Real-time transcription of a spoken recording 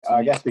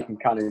I guess we can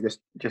kind of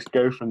just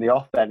go from the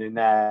off then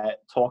and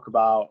talk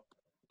about,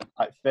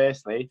 like,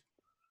 firstly,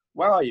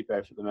 where are you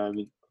both at the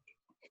moment?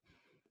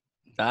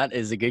 That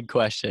is a good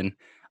question.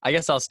 I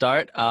guess I'll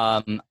start.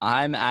 I'm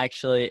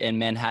actually in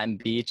Manhattan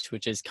Beach,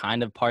 which is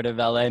kind of part of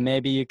LA,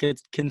 maybe you could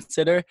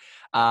consider.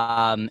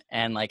 And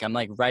like I'm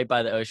like right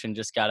by the ocean,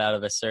 just got out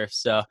of a surf,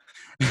 so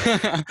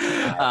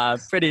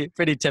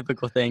pretty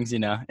typical things,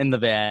 in the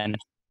van.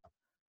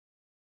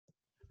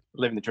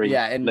 Living the dream.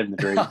 Yeah, and living the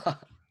dream.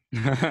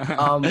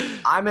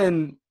 I'm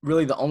in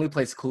really the only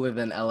place cooler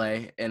than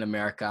LA in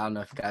America. I don't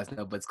know if you guys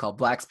know, but it's called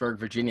Blacksburg,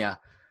 Virginia.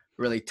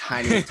 Really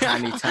tiny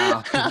town in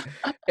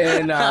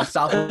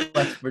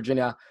Southwest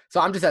Virginia. So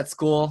I'm just at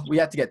school. We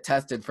had to get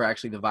tested for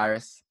actually the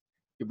virus.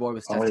 Your boy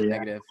was tested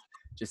negative,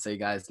 just so you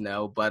guys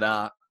know. But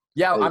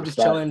I'm just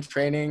chilling,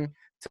 training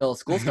till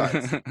school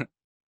starts.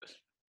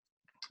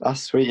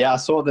 That's sweet. Yeah, I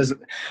saw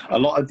a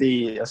lot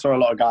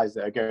of guys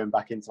that are going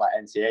back into like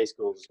NCAA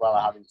schools as well,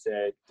 are having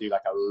to do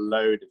like a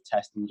load of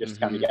testing just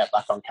to kind of get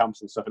back on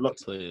campus and stuff. It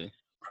looks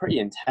pretty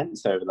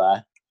intense over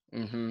there.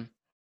 Mm-hmm.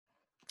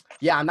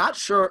 Yeah, I'm not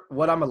sure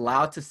what I'm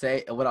allowed to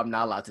say and what I'm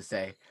not allowed to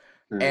say.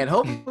 And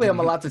hopefully I'm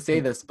allowed to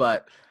say this,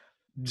 but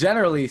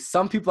generally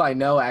some people I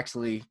know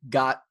actually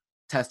got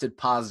tested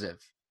positive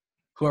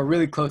who are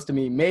really close to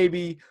me,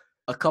 maybe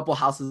a couple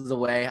houses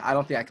away. I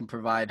don't think I can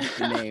provide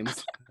the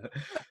names.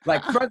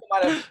 Like friends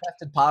might have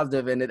tested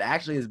positive, and it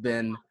actually has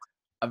been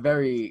a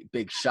very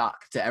big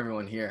shock to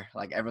everyone here.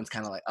 Like everyone's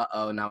kind of like,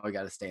 uh-oh, now we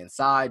got to stay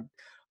inside.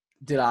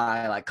 Did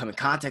I like come in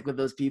contact with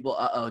those people?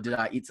 Uh-oh, did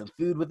I eat some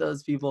food with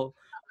those people?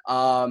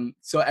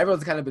 So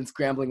everyone's kind of been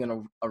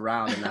scrambling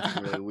around, and that's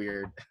been really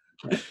weird.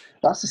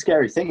 That's the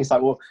scary thing. It's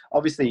like, well,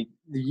 obviously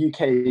the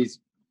UK is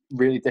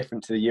really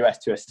different to the US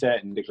to a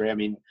certain degree. I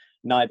mean,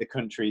 neither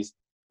country's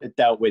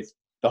dealt with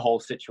the whole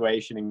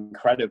situation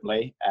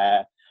incredibly.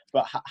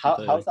 But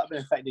how's that been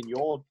affecting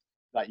your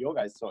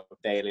guys' sort of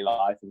daily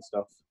life and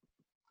stuff?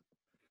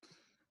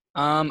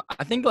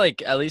 I think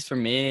like at least for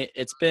me,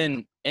 it's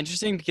been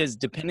interesting because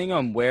depending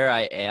on where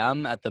I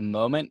am at the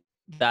moment,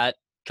 that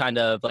kind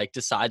of like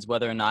decides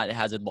whether or not it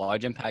has a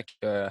large impact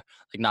or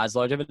like not as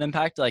large of an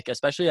impact. Like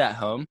especially at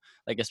home,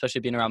 like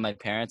especially being around my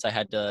parents, I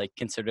had to like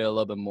consider it a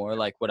little bit more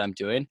like what I'm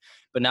doing.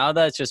 But now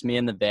that it's just me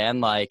in the van,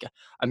 like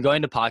I'm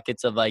going to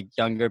pockets of like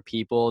younger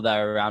people that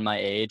are around my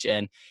age,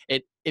 and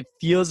it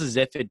feels as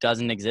if it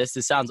doesn't exist.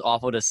 It sounds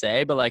awful to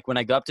say, but like when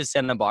I go up to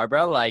Santa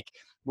Barbara, like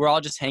we're all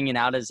just hanging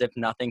out as if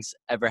nothing's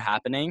ever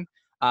happening.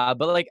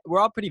 But like we're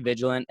all pretty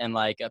vigilant and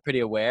like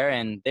pretty aware,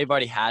 and they've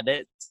already had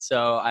it.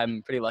 So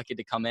I'm pretty lucky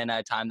to come in at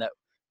a time that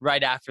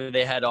right after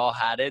they had all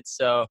had it.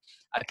 So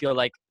I feel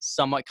like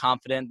somewhat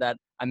confident that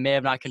I may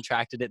have not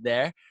contracted it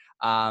there.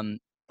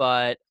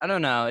 But I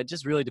don't know. It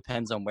just really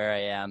depends on where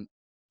I am.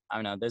 I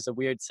don't know. There's a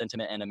weird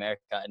sentiment in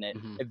America, and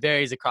it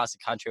varies across the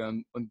country.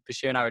 When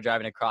Bashir and I were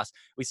driving across,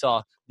 we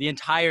saw the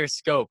entire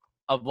scope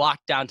of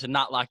lockdown to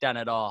not lockdown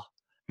at all.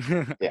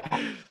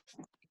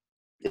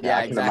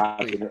 Yeah,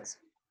 exactly.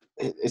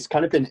 It's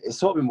sort of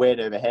been weird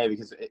over here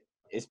because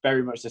it's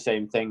very much the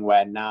same thing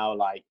where now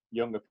like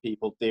younger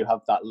people do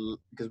have that,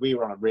 because we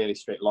were on a really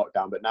strict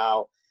lockdown, but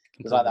now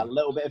there's like that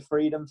little bit of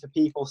freedom for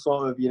people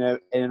sort of, in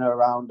and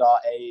around our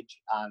age,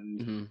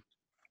 and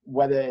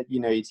whether,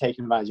 you're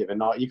taking advantage of it or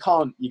not, you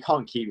can't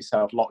keep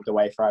yourself locked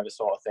away forever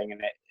sort of thing.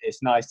 And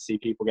it's nice to see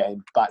people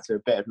getting back to a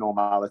bit of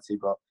normality,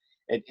 but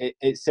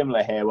it's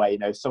similar here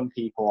where, some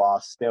people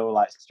are still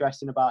like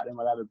stressing about it and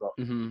whatever, but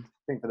I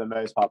think for the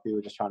most part, people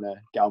are just trying to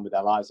get on with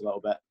their lives a little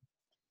bit.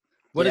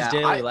 What has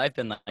daily life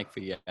been like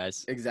for you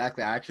guys?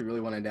 Exactly. I actually really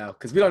want to know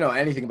because we don't know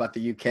anything about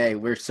the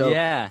UK. We're so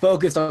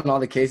focused on all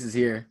the cases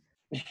here.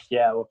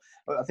 Yeah. Well,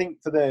 I think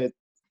for the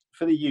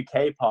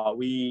UK part,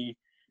 we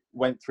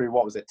went through,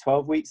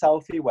 12 weeks,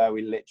 Alfie, where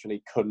we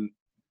literally couldn't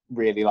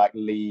really like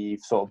leave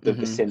sort of the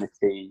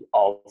vicinity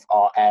of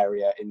our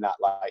area, in that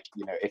like,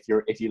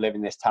 if you live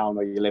in this town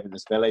or you live in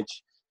this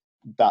village,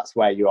 that's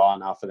where you are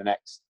now for the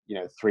next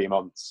 3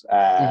 months.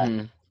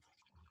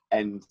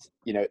 And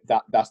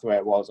that's the way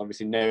it was.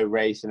 Obviously no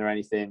racing or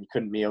anything, you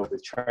couldn't meet up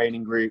with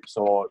training groups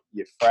or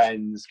your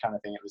friends kind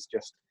of thing.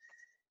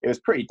 It was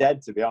pretty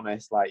dead, to be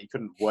honest. Like you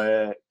couldn't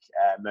work,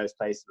 most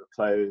places were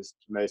closed,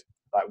 most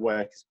like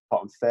work is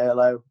put on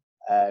furlough.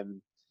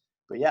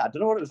 But yeah, I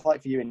don't know what it was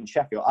like for you in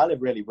Sheffield. I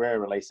live really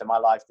rurally, so my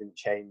life didn't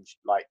change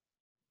like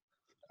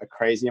a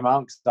crazy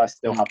amount because I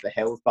still have the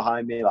hills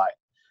behind me. Like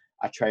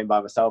I train by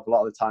myself a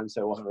lot of the time,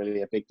 so it wasn't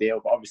really a big deal.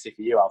 But obviously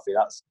for you, Alfie,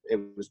 it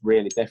was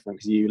really different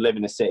because you live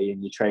in a city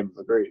and you train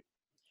with a group.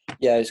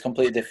 Yeah, it's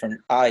completely different.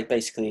 I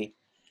basically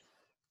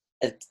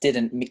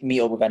didn't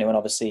meet up with anyone,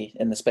 obviously,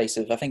 in the space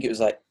of, I think it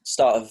was like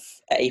start of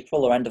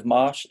April or end of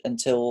March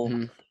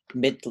until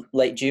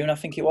late June, I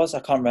think it was. I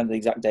can't remember the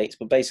exact dates,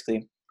 but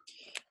basically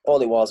all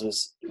it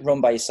was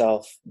run by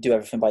yourself, do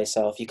everything by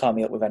yourself. You can't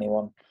meet up with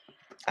anyone.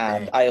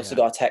 And I also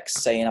got a text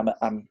saying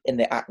I'm in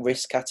the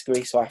at-risk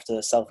category, so I have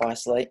to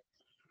self-isolate,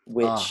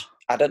 which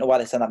I don't know why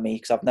they sent that me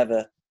because I've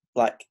never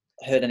like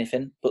heard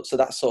anything. But so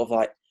that's sort of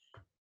like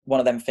one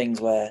of them things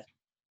where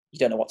you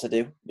don't know what to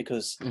do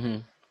because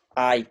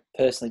I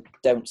personally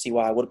don't see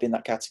why I would be in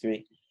that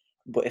category.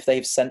 But if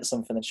they've sent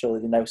something, then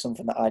surely they know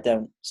something that I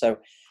don't. So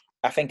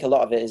I think a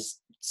lot of it is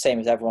same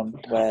as everyone,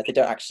 where they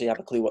don't actually have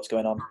a clue what's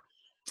going on.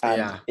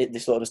 And they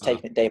sort of just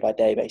taking it day by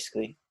day,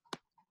 basically.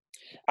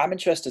 I'm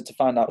interested to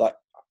find out, like,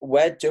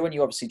 when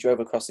you obviously drove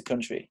across the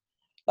country,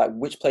 like,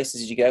 which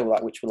places did you go,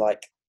 like, which were,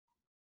 like,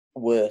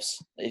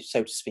 worse,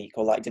 so to speak,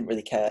 or, like, didn't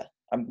really care?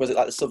 Was it,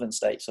 like, the southern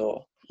states,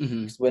 or...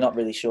 Because we're not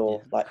really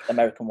sure, like,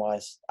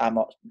 American-wise. I'm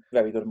not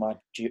very good at my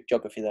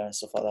geography there and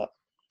stuff like that.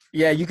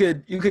 Yeah, you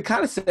could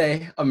kind of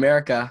say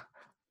America.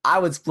 I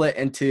would split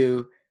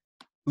into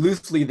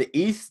loosely the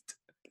East,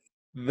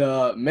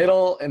 the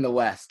Middle, and the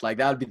West. Like,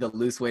 that would be the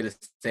loose way to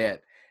say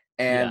it.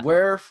 And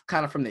we're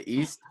kind of from the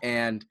East,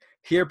 and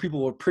here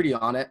people were pretty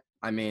on it.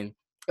 I mean,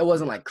 it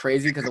wasn't like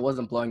crazy because it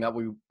wasn't blowing up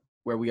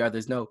where we are.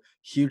 There's no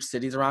huge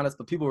cities around us,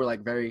 but people were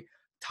like very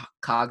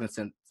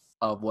cognizant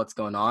of what's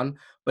going on.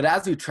 But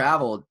as we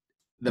traveled,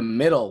 the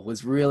middle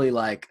was really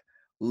like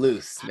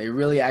loose. They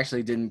really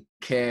actually didn't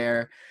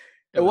care.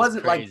 It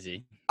wasn't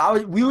crazy.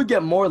 Like we would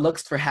get more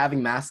looks for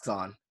having masks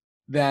on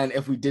than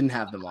if we didn't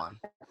have them on.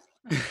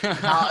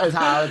 is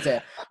how I would say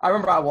it. I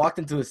remember I walked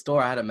into a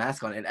store, I had a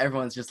mask on, and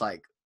everyone's just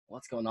like,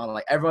 what's going on?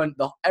 Like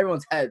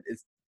everyone's head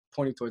is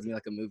pointing towards me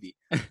like a movie.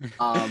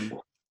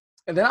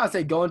 And then I would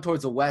say going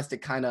towards the West,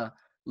 it kind of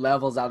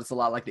levels out. It's a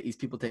lot like the East.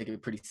 People take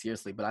it pretty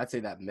seriously, but I'd say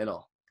that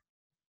middle.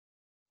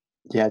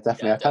 Yeah,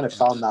 definitely. I kind of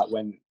found that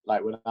when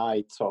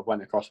I sort of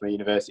went across my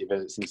university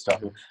visits and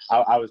stuff.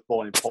 I was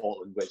born in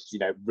Portland, which, you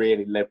know,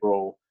 really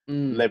liberal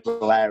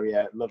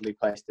area, lovely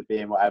place to be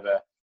and whatever.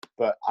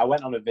 But I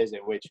went on a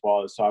visit,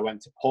 so I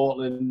went to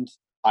Portland,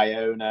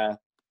 Iona,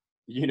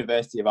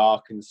 University of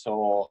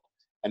Arkansas,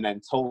 and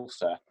then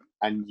Tulsa.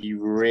 And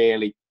you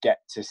really get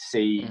to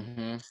see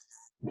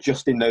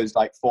just in those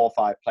like 4 or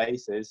 5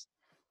 places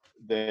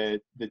the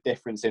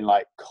difference in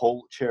like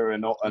culture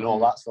and all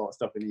that sort of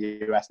stuff in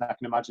the US. And I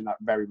can imagine that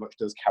very much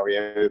does carry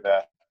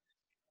over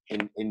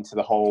into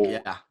the whole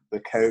the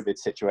COVID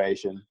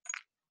situation.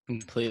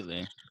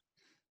 Completely.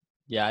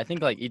 Yeah, I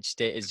think like each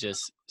state is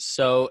just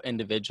so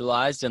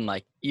individualized, and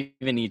like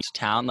even each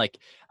town, like,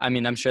 I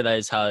mean, I'm sure that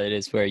is how it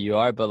is where you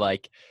are, but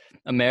like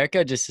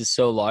America just is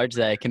so large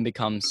that it can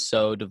become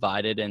so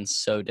divided and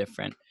so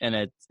different.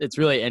 And it's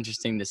really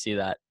interesting to see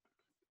that.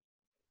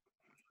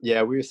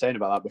 Yeah, we were saying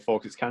about that before,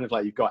 because it's kind of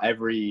like you've got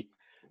every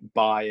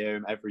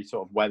biome, every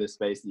sort of weather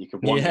space that you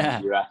could want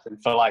in the US. And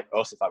for like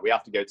us, it's like we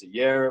have to go to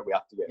Europe, we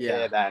have to go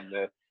here, then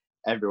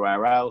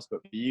everywhere else.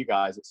 But for you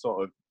guys, it's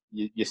sort of,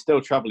 you're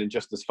still traveling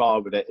just as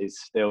far, but it is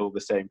still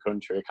the same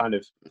country. Kind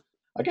of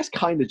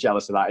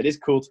jealous of that. It is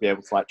cool to be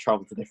able to like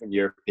travel to different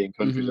European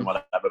countries and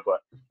whatever,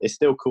 but it's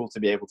still cool to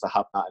be able to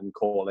have that and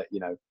call it, you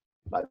know,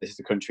 like this is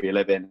the country you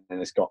live in,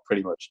 and it's got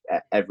pretty much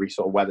every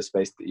sort of weather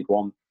space that you'd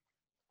want.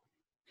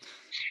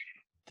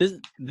 This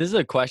is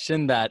a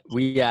question that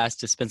we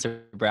asked to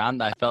Spencer Brown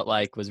that I felt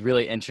like was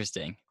really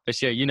interesting.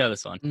 Bashir, you know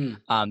this one.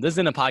 This is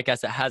in a podcast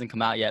that hasn't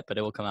come out yet, but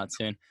it will come out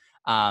soon.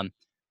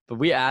 But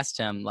we asked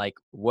him, like,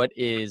 what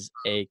is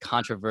a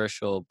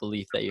controversial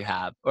belief that you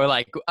have? Or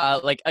like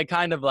a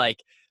kind of like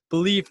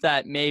belief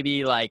that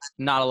maybe like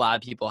not a lot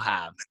of people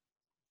have.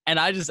 And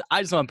I just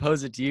want to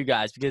pose it to you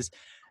guys, because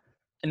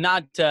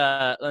not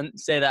to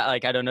say that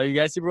like I don't know you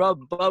guys super well,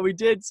 but we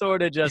did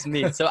sort of just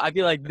meet. So I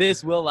feel like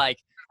this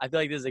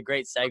is a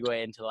great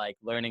segue into like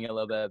learning a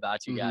little bit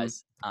about you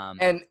guys.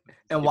 And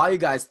while you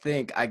guys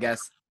think, I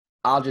guess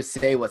I'll just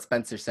say what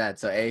Spencer said.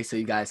 So A, so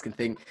you guys can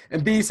think,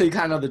 and B, so you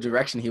kind of know the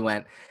direction he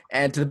went.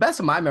 And to the best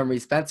of my memory,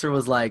 Spencer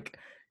was like,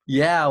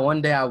 yeah,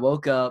 one day I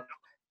woke up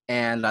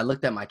and I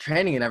looked at my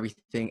training and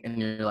everything, and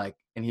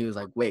he was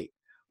like, wait,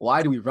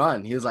 why do we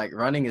run? He was like,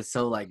 running is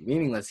so like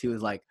meaningless. He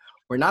was like,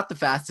 we're not the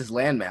fastest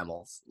land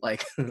mammals.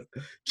 Like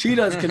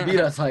cheetahs can beat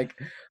us.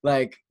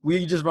 Like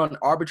we just run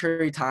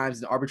arbitrary times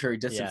and arbitrary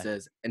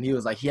distances. Yeah. And he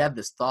was like, he had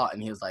this thought,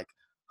 and he was like,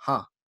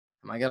 am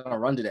I gonna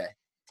run today?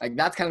 Like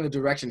that's kind of the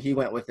direction he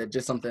went with it.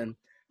 Just something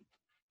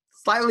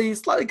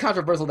slightly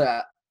controversial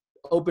that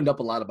opened up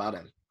a lot about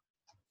him.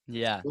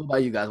 Yeah. What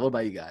about you guys?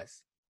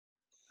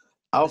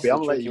 I'm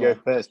gonna let you go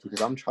first, because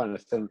I'm trying to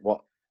think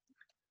what.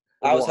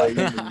 I was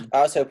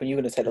hoping you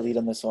were going to take the lead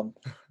on this one.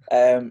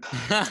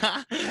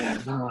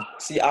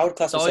 See, I would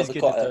class myself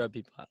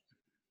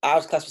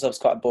as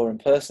quite a boring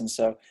person,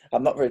 so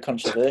I'm not very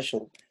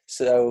controversial.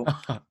 So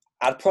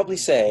I'd probably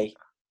say,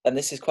 and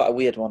this is quite a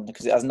weird one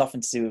because it has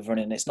nothing to do with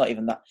running. It's not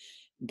even that.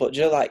 But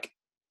you know, like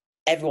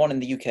everyone in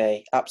the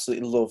UK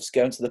absolutely loves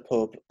going to the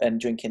pub and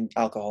drinking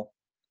alcohol.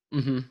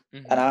 And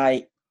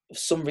I, for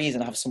some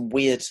reason, have some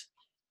weird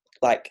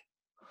like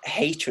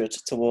hatred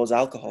towards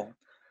alcohol.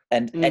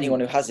 And anyone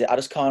who has it, I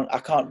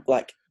can't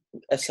like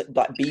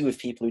be with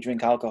people who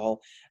drink alcohol.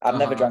 I've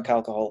never drank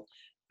alcohol,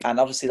 and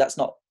obviously that's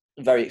not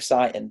very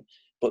exciting.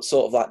 But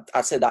sort of like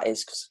I'd say that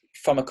is, because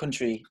from a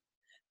country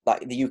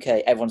like the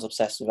UK, everyone's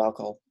obsessed with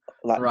alcohol,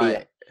 like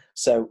beer.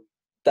 So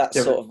that's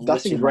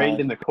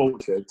ingrained in the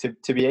culture.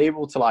 To be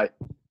able to like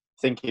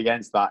think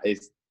against that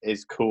is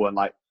cool and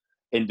like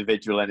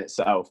individual in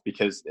itself,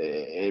 because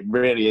it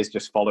really is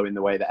just following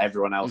the way that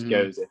everyone else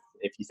goes.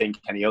 if you think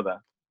any other.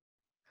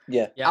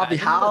 Yeah. Alfie,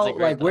 how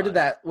like where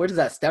does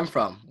that stem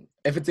from?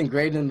 If it's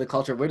ingrained in the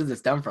culture, where does it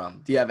stem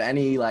from? Do you have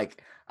any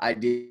like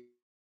idea?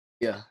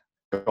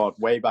 God,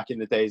 way back in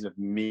the days of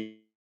me,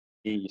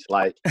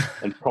 like,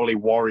 and probably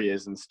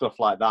warriors and stuff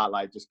like that,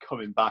 like just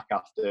coming back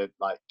after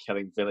like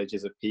killing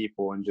villages of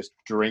people and just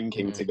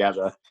drinking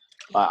together.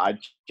 I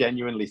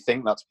genuinely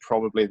think that's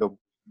probably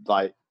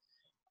like,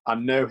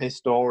 I'm no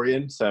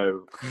historian,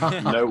 so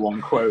no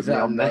one quote me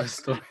on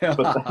this. But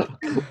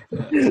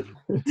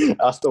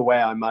that's the way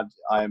I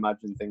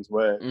imagine things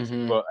work.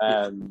 But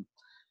I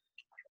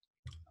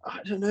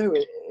don't know.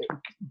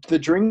 The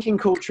drinking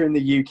culture in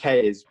the UK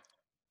is,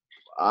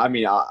 I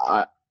mean,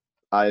 I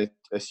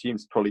assume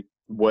it's probably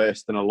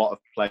worse than a lot of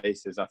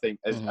places. I think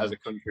as a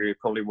country, we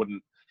probably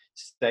wouldn't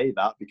say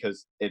that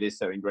because it is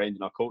so ingrained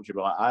in our culture.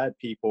 But like, I had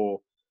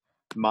people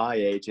my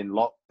age in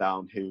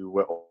lockdown who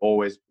were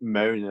always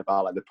moaning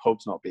about like the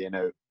pubs not being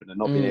open and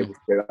not being able to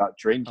go out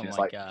drinking. It's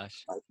like,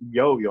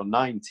 yo, you're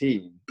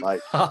 19. Like,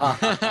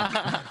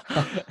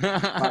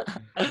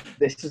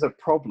 this is a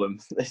problem.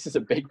 This is a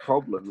big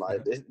problem.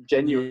 Like, this,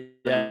 genuinely,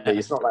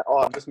 it's not like, oh,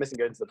 I'm just missing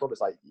going to the pub.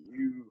 It's like,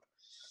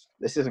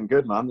 this isn't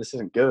good, man. This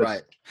isn't good.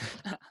 Right.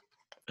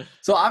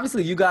 So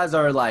obviously, you guys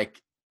are like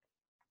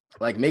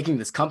making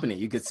this company,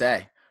 you could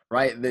say.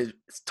 Right?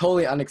 It's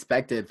totally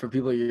unexpected for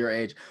people your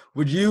age.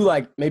 Would you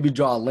like maybe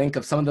draw a link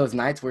of some of those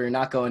nights where you're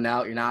not going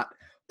out, you're not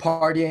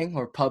partying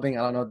or pubbing,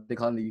 I don't know what they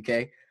call it in the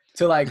UK,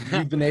 to like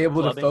you've been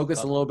able to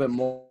focus a little bit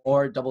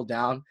more, double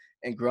down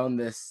and grown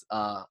this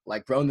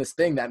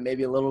thing that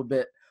maybe a little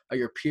bit of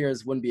your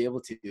peers wouldn't be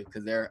able to do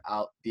because they're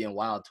out being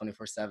wild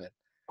 24/7?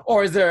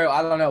 Or is there,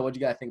 I don't know, what do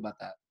you guys think about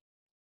that?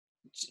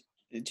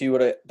 Do you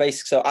want to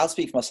basically, so I'll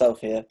speak for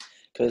myself here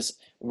because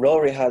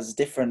Rory has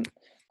different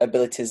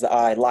abilities that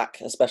I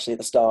lack, especially at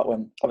the start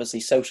when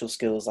obviously social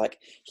skills, like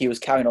he was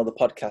carrying all the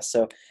podcasts.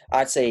 So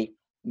I'd say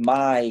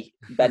my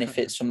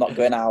benefits from not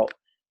going out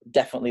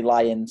definitely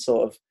lie in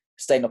sort of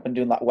staying up and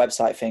doing like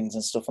website things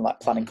and stuff and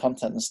like planning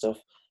content and stuff.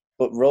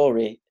 But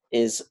Rory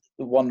is,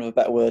 one of a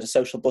better word, a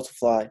social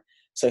butterfly.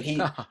 So he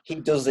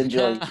does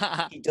enjoy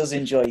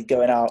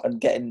going out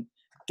and getting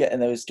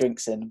those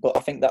drinks in. But I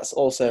think that's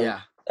also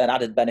an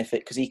added benefit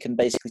because he can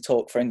basically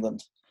talk for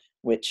England,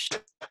 which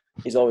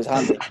is always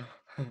handy.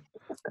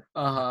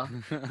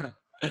 You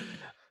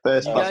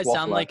guys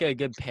sound like a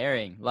good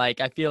pairing.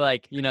 Like, I feel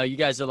like, you know, you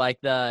guys are like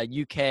the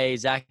UK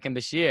Zach and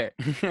Bashir.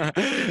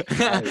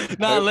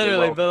 Not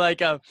literally, but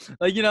like,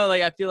 you know,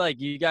 like I feel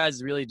like you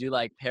guys really do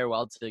like pair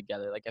well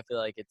together. Like, I feel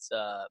like it's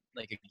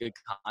like a good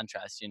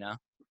contrast, you know?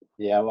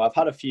 Yeah, well, I've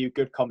had a few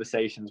good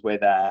conversations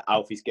with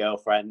Alfie's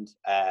girlfriend.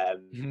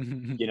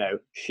 You know,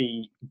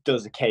 she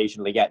does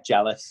occasionally get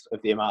jealous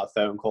of the amount of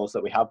phone calls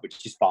that we have,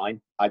 which is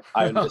fine. I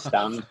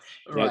understand.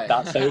 You know,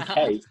 that's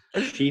okay.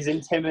 She's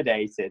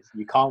intimidated.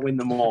 You can't win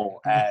them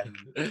all.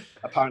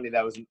 Apparently,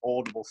 there was an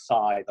audible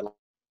sigh the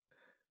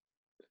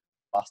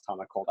last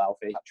time I called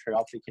Alfie. True,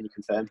 Alfie, can you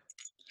confirm?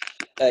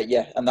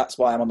 Yeah, and that's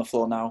why I'm on the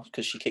floor now,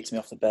 because she kicked me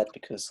off the bed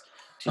because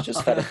she's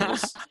just fed up with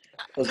us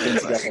being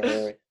together,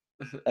 Rory.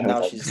 And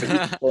now she's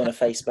pulling her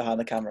face behind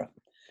the camera.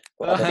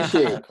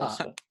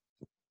 Hi,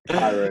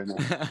 Romy.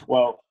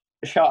 Well,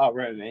 shout out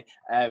Romy.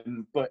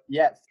 But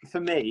yeah, for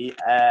me,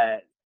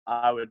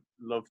 I would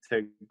love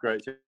to grow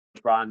to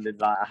a brand. And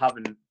like, I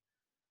haven't.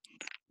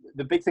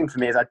 The big thing for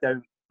me is I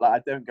don't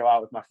go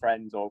out with my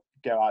friends or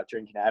go out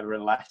drinking ever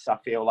unless I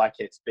feel like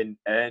it's been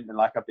earned and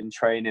like I've been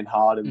training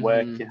hard and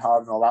working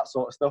hard and all that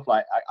sort of stuff.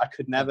 Like I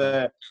could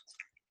never.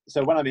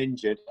 So when I'm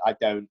injured, I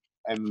don't.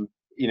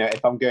 You know,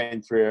 if I'm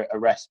going through a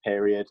rest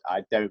period,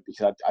 I don't,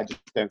 because I just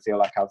don't feel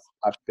like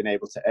I've been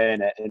able to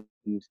earn it.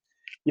 And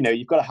you know,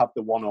 you've got to have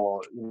the one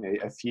or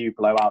a few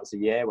blowouts a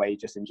year where you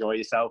just enjoy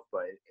yourself.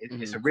 But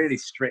it's a really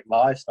strict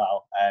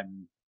lifestyle,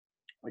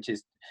 which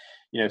is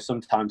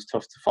sometimes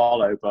tough to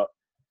follow. But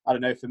I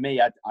don't know. For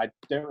me, I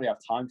don't really have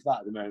time for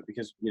that at the moment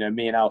because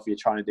me and Alfie are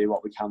trying to do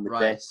what we can with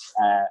this.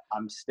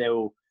 I'm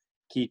still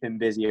keeping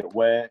busy at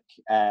work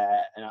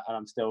and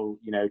I'm still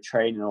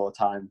training all the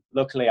time.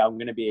 Luckily I'm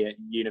going to be at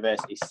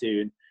university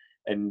soon,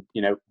 and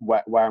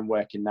where I'm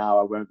working now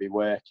I won't be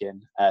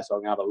working, so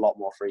I'm gonna have a lot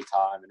more free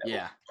time, and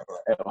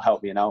it'll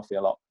help me and Alfie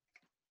a lot.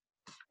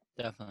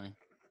 Definitely.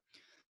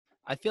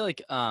 I feel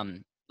like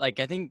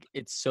I think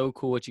it's so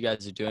cool what you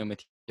guys are doing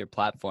with your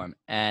platform,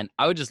 and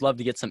I would just love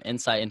to get some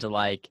insight into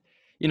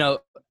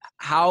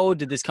how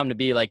did this come to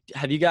be? Like,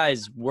 have you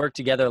guys worked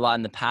together a lot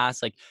in the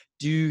past? Like,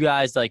 do you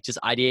guys just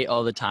ideate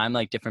all the time,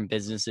 like different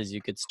businesses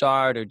you could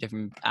start or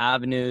different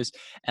avenues?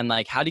 And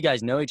how do you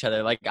guys know each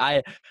other?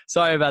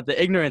 Sorry about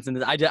the ignorance in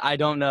this. I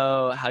don't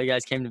know how you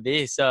guys came to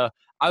be. So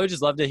I would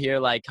just love to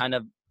hear kind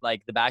of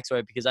the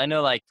backstory, because I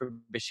know for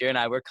Bashir and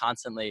I, we're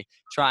constantly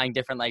trying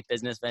different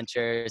business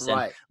ventures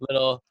and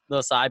little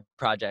side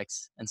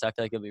projects. And so I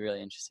feel like it'll be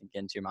really interesting to get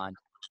into your mind.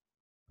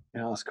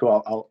 Yeah, that's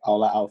cool. I'll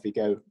let Alfie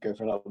go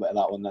for a little bit of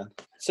that one then.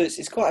 So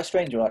it's quite a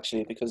strange one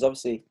actually, because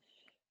obviously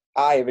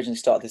I originally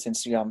started this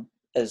Instagram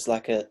as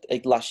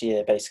last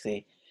year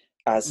basically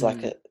as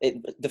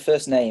the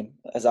first name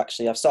as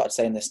actually, I've started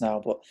saying this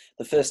now, but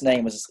the first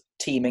name was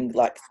Team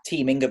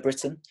Inga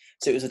Britain.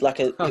 So it was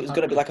going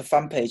to be like a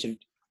fan page of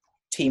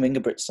Team Inga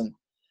Britain,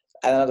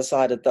 and I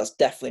decided that's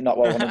definitely not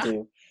what I want to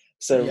do.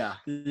 So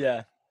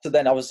yeah. So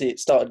then obviously it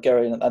started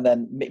going, and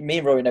then me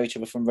and Rory know each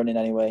other from running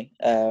anyway.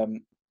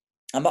 I'm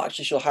not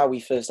actually sure how we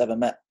first ever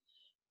met.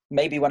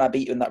 Maybe when I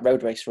beat you in that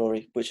road race,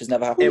 Rory, which has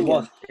never happened.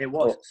 It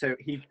was. So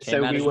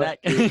we were.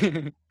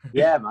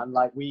 Yeah, man.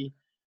 Like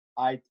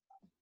I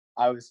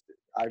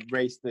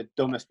raced the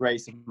dumbest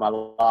race of my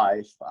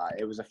life.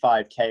 It was a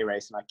 5K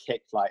race, and I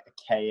kicked like a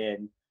K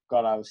in.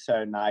 God, I was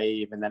so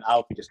naive. And then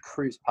Alfie just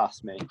cruised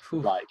past me,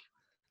 like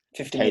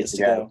 50 minutes to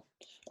go.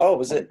 Oh,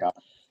 was it? God.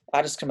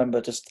 I just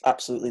remember just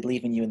absolutely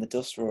leaving you in the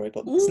dust, Rory.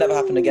 But it's never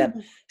happened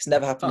again. It's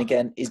never happened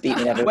again. He's beat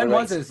me in every race. When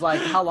was this?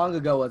 Like, how long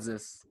ago was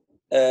this?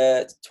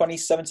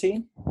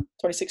 2017,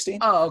 2016.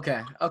 Oh,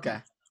 okay.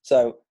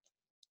 So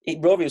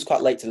Rory was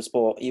quite late to the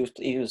sport. He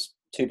was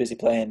too busy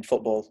playing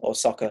football or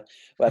soccer,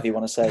 whatever you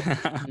want to say.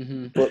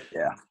 But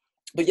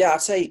yeah,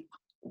 I'd say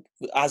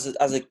as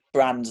a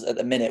brand at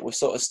the minute, we're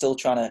sort of still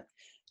trying to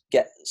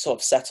get sort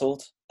of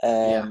settled.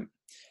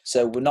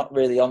 So we're not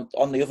really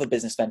on the other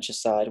business venture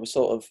side.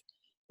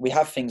 We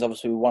have things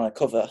obviously we want to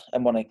cover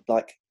and want to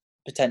like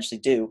potentially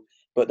do,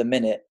 but at the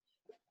minute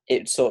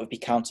it'd sort of be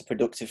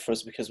counterproductive for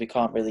us because we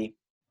can't really.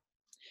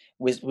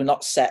 We're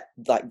not set,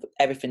 like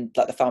everything,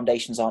 like the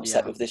foundations aren't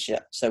set with this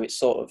yet. So it's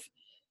sort of,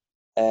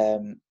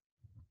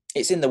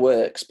 it's in the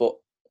works, but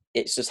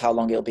it's just how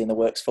long it'll be in the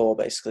works for,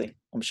 basically.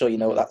 I'm sure you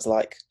know what that's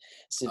like.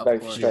 It's very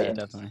frustrating.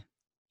 Yeah, definitely.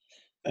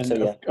 And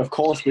so, of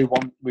course, we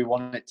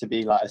want it to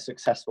be like a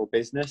successful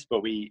business,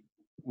 but we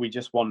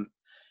just want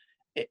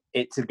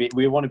it to be.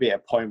 We want to be at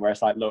a point where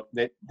it's like, look,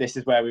 this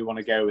is where we want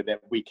to go with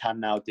it. We can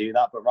now do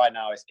that, but right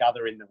now it's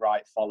gathering the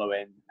right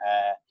following,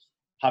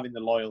 having the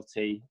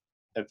loyalty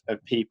of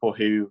people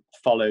who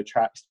follow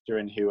Trackster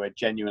and who are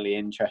genuinely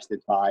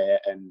interested by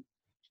it, and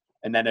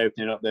then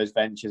opening up those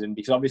ventures. And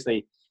because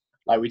obviously,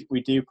 like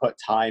we do put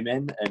time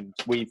in, and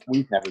we've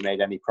never made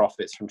any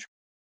profits from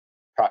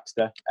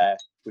Trackster.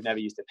 We've never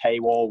used a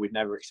paywall. We've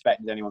never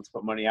expected anyone to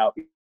put money out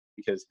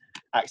because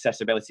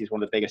accessibility is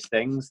one of the biggest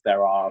things.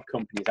 There are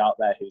companies out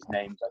there whose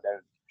names I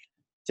don't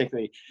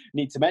particularly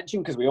need to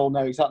mention because we all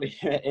know exactly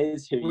who it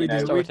is.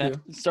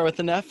 Start with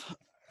an F.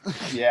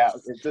 Yeah,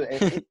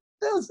 it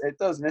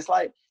does. And it's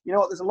like, you know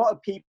what, there's a lot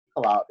of people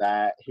out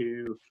there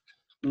who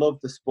love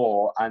the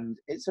sport and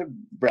it's a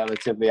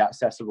relatively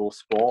accessible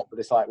sport, but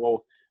it's like,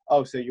 well,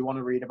 oh, so you want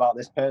to read about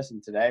this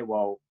person today?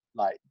 Well,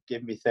 like,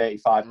 give me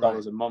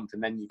 $35 a month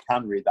and then you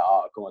can read that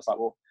article. It's like,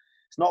 well,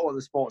 it's not what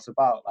the sport's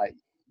about. Like,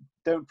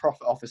 don't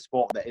profit off a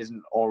sport that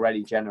isn't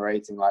already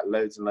generating like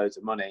loads and loads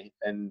of money.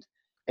 And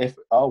if,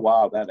 oh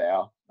wow, there they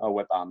are. Oh,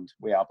 we're banned.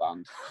 We are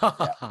banned.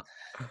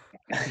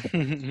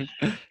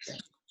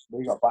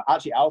 We got banned.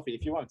 Actually, Alfie,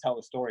 if you want to tell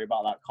the story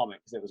about that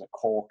comment, because it was a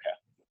corker.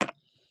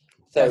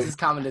 So this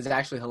comment is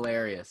actually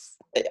hilarious.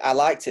 I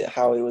liked it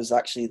how it was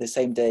actually the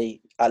same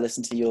day I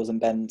listened to yours and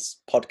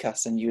Ben's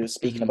podcast and you were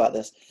speaking about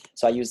this.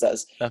 So I used that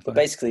as, but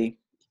basically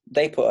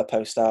they put a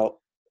post out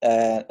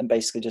and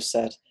basically just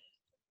said,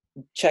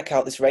 check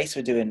out this race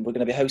we're doing. We're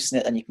going to be hosting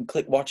it and you can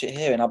click watch it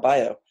here in our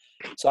bio.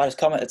 So I just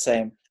commented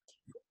saying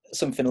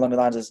something along the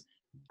lines of,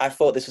 I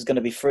thought this was going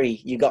to be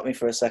free. You got me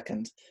for a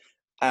second.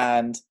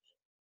 And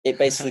it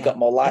basically got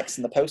more likes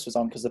than the post was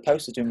on because the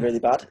post was doing really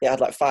bad. It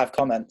had like 5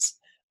 comments.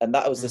 And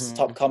that was the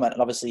top comment.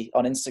 And obviously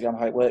on Instagram,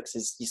 how it works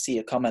is you see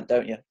a comment,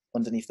 don't you,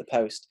 underneath the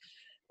post.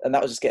 And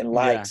that was just getting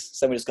likes.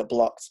 So we just got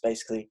blocked,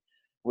 basically,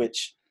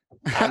 which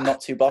I'm not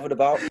too bothered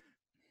about.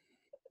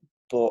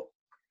 But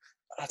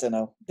I don't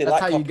know. That's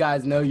how you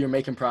guys know you're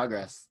making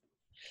progress.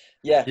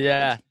 Yeah.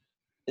 Yeah.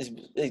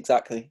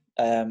 Exactly.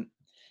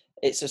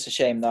 It's just a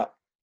shame that,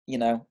 you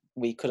know,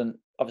 we couldn't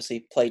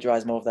obviously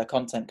plagiarize more of their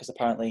content because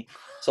apparently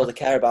it's all they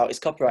care about is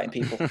copywriting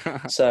people.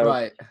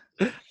 So,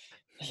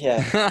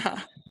 yeah.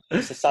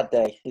 It's a sad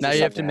day. Now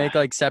you have to make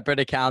like separate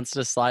accounts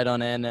to slide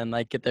on in and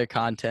like get their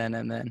content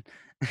and then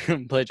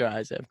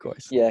plagiarize it, of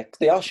course. Yeah,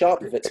 they are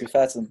sharp with it, to be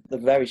fair to them. They're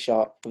very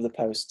sharp with the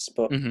posts,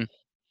 but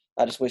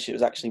I just wish it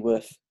was actually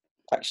worth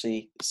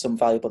some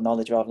valuable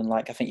knowledge rather than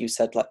like, I think you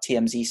said like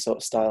TMZ sort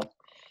of style.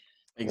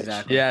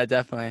 Exactly. Yeah,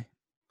 definitely.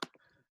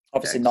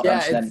 Obviously not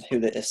mentioning who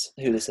this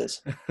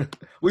is.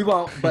 We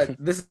won't, but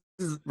this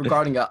is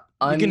regarding you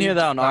can hear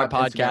that on our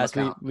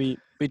podcast.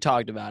 We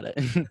talked about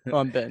it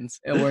on Ben's.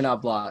 And we're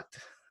not blocked.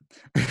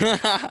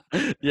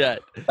 Yeah.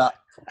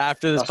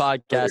 After this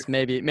podcast,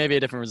 maybe a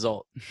different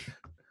result.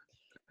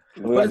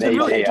 But it's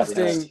really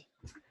interesting.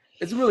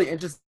 It's really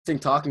interesting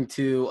talking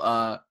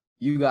to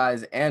you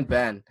guys and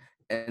Ben.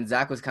 And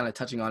Zach was kind of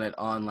touching on it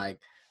on like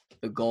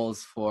the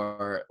goals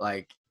for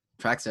like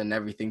Trackster and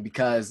everything,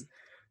 because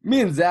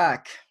me and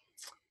Zach,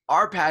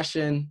 our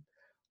passion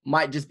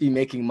might just be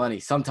making money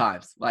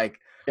sometimes. Like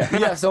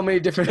we have so many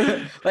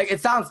different, like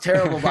it sounds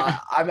terrible,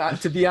 but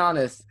to be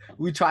honest,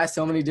 we try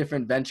so many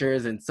different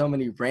ventures and so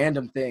many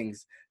random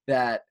things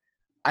that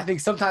I think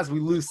sometimes we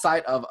lose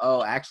sight of,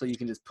 oh, actually you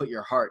can just put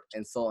your heart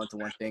and soul into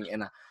one thing.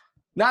 And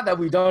not that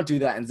we don't do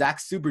that. And Zach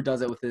super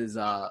does it with his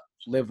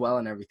Live Well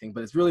and everything,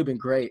 but it's really been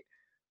great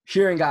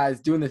hearing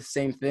guys doing the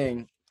same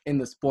thing in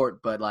the sport,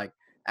 but like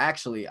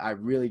actually I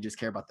really just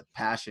care about the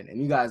passion.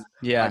 And you guys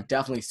are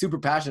definitely super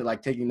passionate,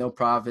 like taking no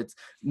profits,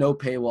 no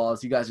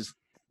paywalls. You guys just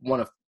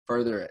want to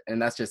further it.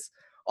 And that's just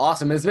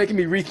awesome. It's making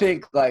me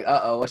rethink like,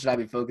 what should I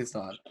be focused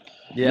on?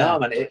 Yeah, no,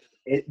 man,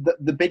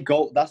 the big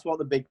goal, that's what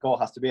the big goal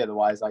has to be.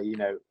 Otherwise, like, you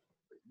know,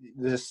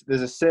 there's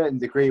a certain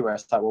degree where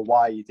it's like, well,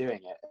 why are you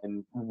doing it?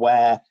 And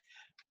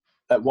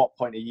at what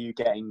point are you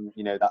getting,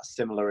 you know, that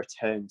similar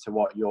return to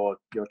what you're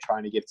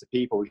trying to give to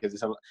people? Because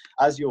it's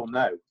as you all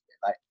know,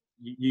 like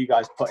you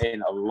guys put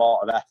in a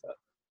lot of effort.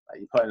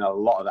 Like, you put in a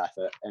lot of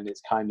effort, and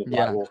it's kind of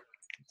like, well,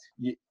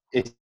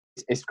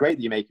 it's great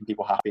that you're making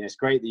people happy, and it's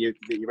great that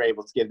you're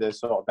able to give those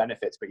sort of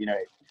benefits. But you know,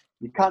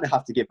 you kind of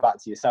have to give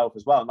back to yourself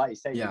as well. And like you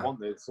say, you want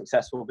those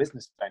successful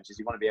business ventures.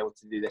 You want to be able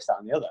to do this, that,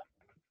 and the other.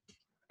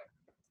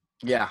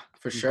 Yeah,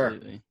 for sure.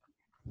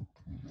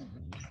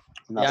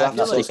 Yeah, I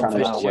feel like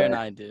Bashir and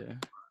I do.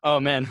 Oh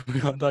man,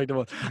 we all talked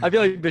about. I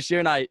feel like Bashir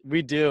and I,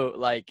 we do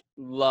like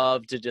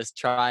love to just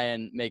try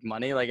and make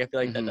money. Like I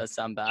feel like that does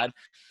sound bad,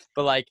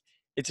 but like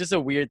it's just a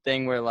weird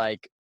thing where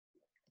like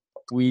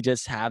we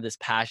just have this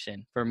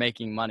passion for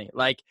making money.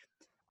 Like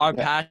our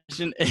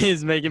passion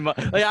is making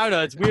money. Like I don't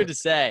know, it's weird to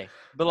say,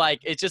 but like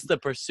it's just the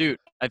pursuit.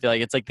 I feel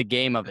like it's like the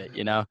game of it,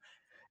 you know,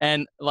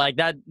 and like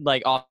that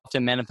like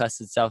often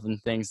manifests itself in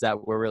things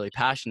that we're really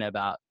passionate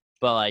about.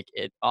 But like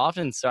it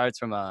often starts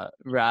from a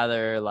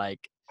rather like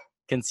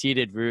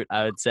conceited route,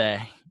 I would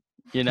say,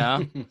 you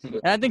know.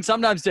 And I think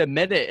sometimes to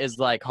admit it is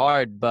like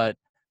hard, but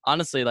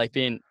honestly, like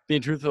being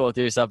truthful with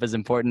yourself is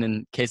important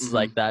in cases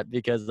like that,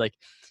 because like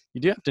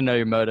you do have to know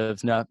your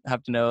motives,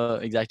 have to know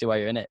exactly why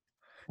you're in it.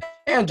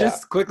 And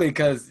just quickly,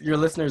 because your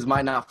listeners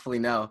might not fully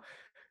know,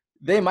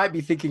 they might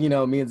be thinking, you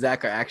know, me and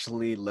Zach are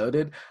actually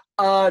loaded.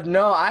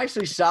 No, I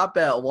actually shop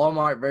at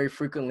Walmart very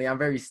frequently. I'm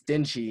very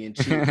stingy and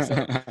cheap.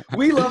 So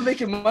we love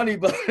making money,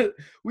 but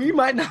we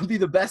might not be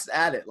the best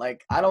at it.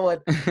 Like, I don't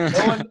want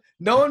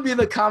no one be in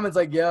the comments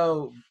like,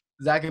 yo,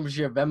 Zach and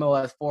Bashir, Venmo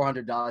has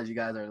 $400. You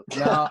guys are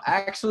no,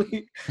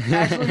 actually,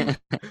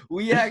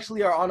 we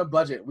actually are on a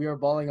budget. We are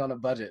balling on a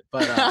budget.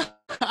 But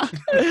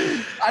I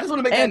just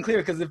want to make that clear,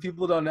 because if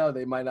people don't know,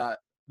 they might not.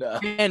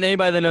 And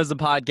anybody that knows the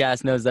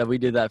podcast knows that we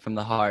do that from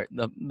the heart.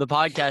 The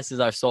podcast is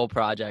our soul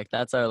project.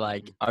 That's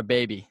our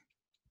baby.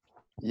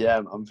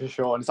 Yeah, I'm for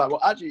sure. And it's like,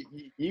 well, actually,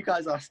 you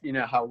guys asked, you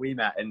know, how we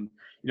met, and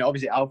you know,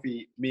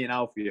 obviously, me and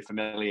Alfie are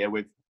familiar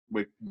with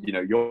you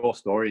know, your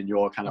story and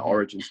your kind of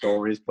origin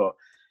stories. But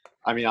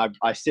I mean,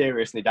 I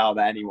seriously doubt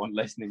that anyone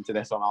listening to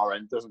this on our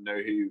end doesn't know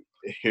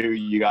who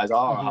you guys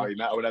are or how you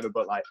met or whatever.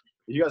 But like,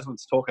 if you guys want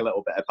to talk a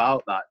little bit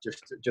about that,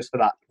 just for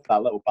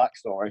that little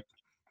backstory.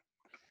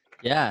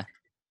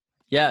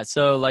 Yeah,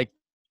 so like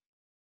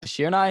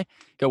Bashir and I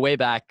go way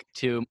back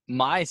to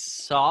my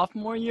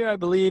sophomore year, I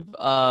believe,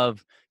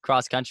 of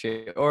cross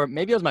country, or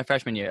maybe it was my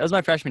freshman year. It was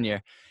my freshman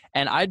year,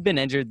 and I'd been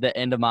injured the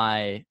end of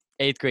my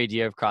 8th grade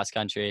year of cross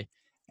country,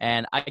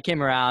 and I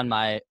came around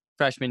my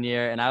freshman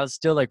year, and I was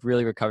still like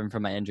really recovering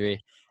from my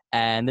injury,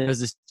 and there was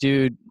this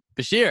dude,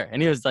 Bashir,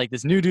 and he was like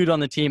this new dude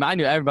on the team. I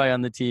knew everybody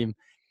on the team,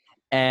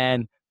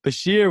 and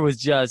Bashir was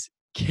just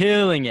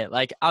killing it.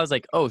 Like I was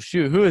like, oh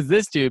shoot, who is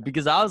this dude?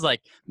 Because I was like,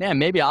 man,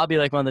 maybe I'll be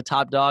like one of the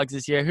top dogs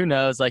this year. Who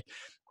knows? Like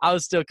I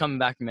was still coming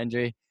back from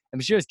injury,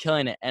 and Bashir was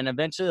killing it. And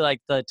eventually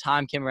like the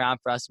time came around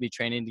for us to be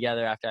training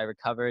together after I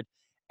recovered,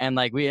 and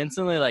like we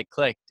instantly like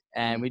clicked,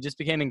 and we just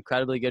became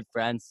incredibly good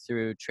friends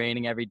through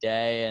training every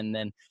day, and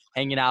then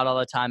hanging out all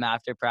the time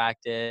after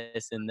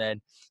practice, and then,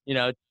 you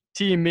know,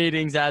 team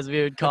meetings, as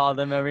we would call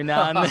them every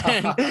now and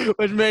then,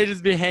 which may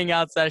just be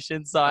hangout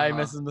sessions. Sorry,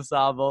 Mrs.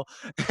 Masabo.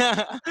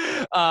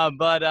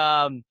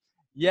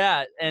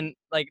 Yeah, and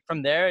like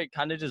from there, it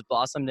kind of just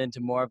blossomed into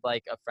more of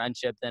like a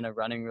friendship than a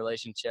running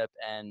relationship.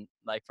 And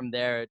like from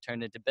there, it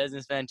turned into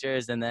business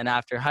ventures. And then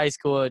after high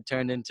school, it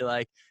turned into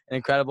like an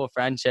incredible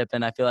friendship.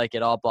 And I feel like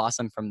it all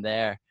blossomed from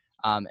there.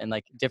 And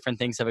like different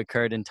things have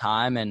occurred in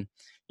time. And,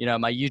 you know,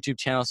 my YouTube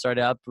channel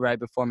started up right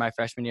before my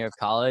freshman year of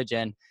college,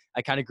 and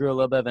I kind of grew a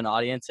little bit of an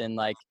audience, and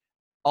like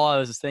all I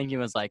was thinking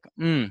was like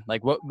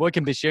what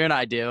can Bashir and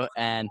I do?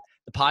 And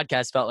the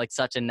podcast felt like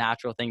such a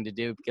natural thing to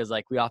do, because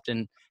like we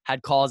often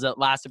had calls that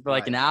lasted for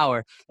like an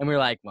hour, and we were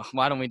like, well,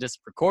 why don't we just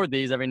record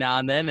these every now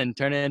and then and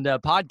turn it into a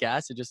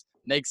podcast? It just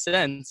makes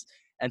sense.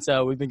 And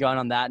so we've been going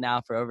on that now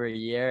for over a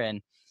year,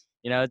 and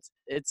you know,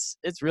 it's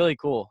really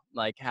cool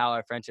like how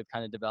our friendship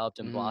kind of developed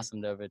and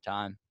blossomed over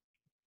time.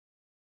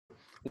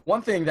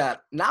 One thing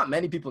that not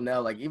many people know,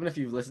 like even if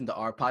you've listened to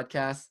our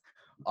podcast,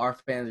 our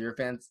fans, your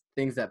fans,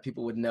 things that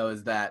people would know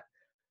is that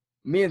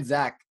me and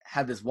Zach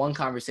had this one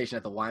conversation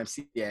at the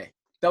YMCA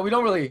that we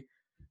don't really,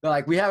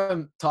 like, we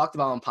haven't talked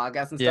about on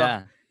podcasts and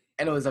stuff.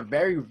 And it was a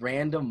very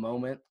random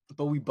moment,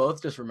 but we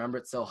both just remember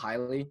it so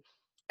highly.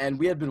 And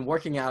we had been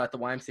working out at the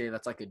YMCA.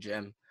 That's like a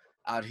gym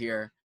out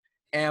here.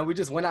 And we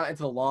just went out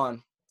into the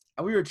lawn,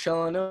 and we were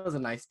chilling. It was a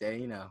nice day,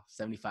 you know,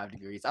 75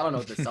 degrees. I don't know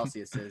what the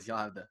Celsius is. Y'all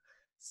have the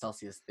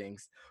Celsius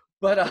things.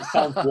 But it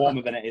sounds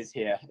warmer than it is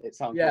here. It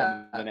sounds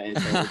warmer than it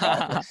is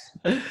here.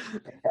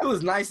 It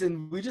was nice,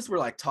 and we just were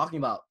like talking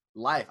about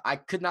life. I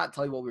could not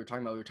tell you what we were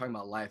talking about. We were talking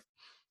about life,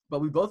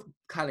 but we both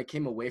kind of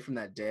came away from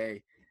that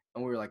day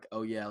and we were like,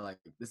 oh yeah, like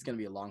this is going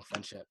to be a long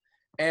friendship.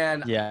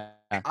 And Yeah.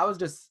 I was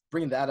just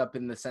bringing that up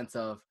in the sense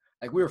of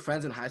like, we were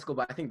friends in high school,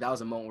 but I think that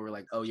was a moment where we're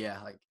like, oh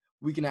yeah, like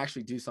we can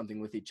actually do something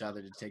with each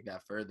other to take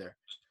that further.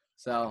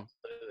 So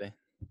Absolutely.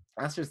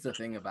 that's just the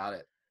thing about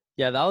it.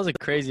 Yeah, that was a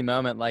crazy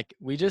moment. Like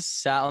we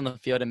just sat on the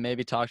field and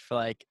maybe talked for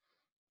like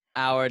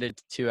hour to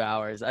 2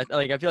 hours. I feel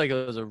like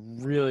it was a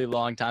really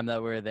long time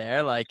that we were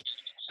there. Like,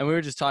 and we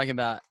were just talking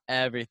about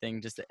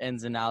everything, just the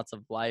ins and outs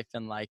of life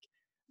and like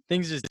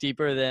things just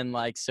deeper than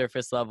like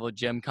surface level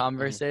gym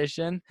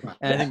conversation.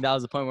 And I think that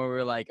was the point where we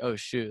were like, oh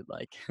shoot,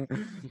 like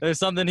there's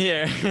something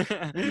here.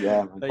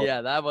 Yeah. But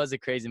yeah, that was a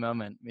crazy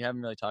moment. We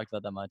haven't really talked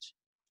about that much.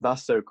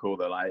 That's so cool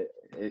though. Like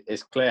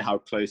it's clear how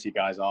close you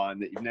guys are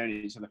and that you've known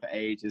each other for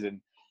ages, and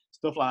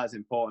stuff like that's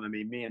important. I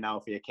mean, me and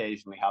Alfie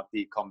occasionally have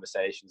deep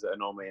conversations that are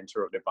normally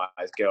interrupted by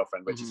his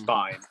girlfriend, which is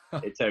fine.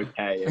 It's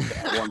okay.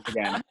 Once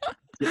again,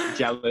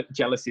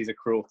 jealousy is a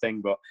cruel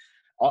thing. But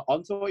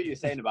onto what you were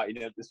saying about,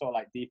 the sort of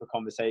like deeper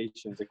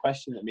conversations, the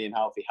question that me and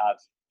Alfie had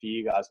for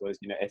you guys was,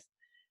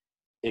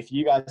 if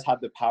you guys had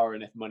the power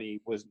and if money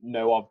was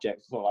no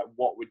object, sort of like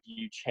what would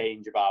you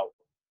change about,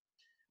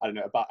 I don't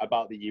know,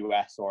 about the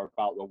US or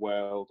about the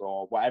world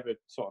or whatever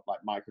sort of like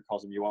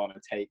microcosm you want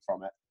to take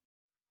from it?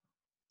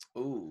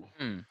 Ooh.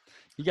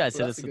 You guys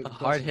said this was a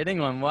hard-hitting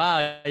one.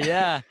 Wow,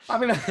 yeah. I'm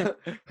gonna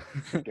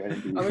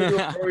do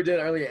what we did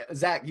earlier.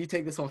 Zach, you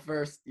take this one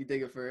first. You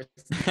take it first.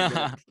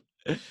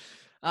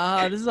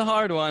 This is a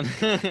hard one.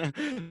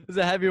 This is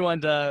a heavy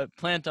one to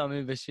plant on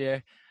me,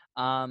 Bashir.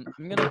 I'm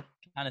gonna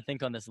kind of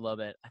think on this a little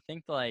bit. I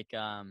think like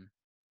I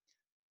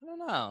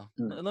don't know.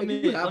 Let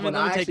me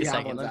take a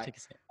second.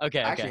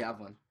 Okay. I actually have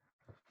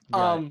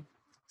one.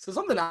 So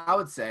something I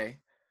would say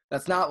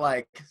that's not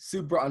like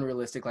super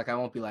unrealistic. Like I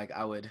won't be like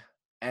I would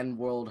end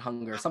world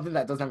hunger. Something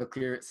that doesn't have a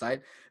clear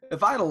sight.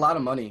 If I had a lot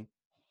of money,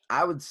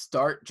 I would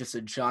start just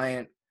a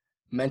giant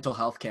mental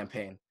health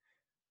campaign.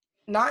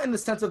 Not in the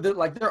sense of that,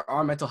 like there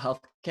are mental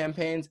health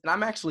campaigns, and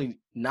I'm actually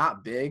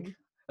not big.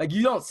 Like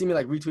you don't see me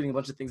like retweeting a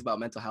bunch of things about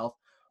mental health,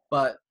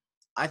 but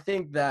I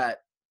think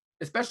that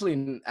especially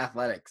in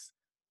athletics,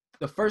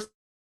 the first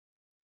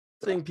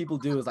thing people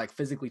do is like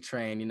physically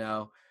train,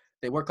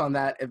 they work on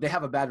that. If they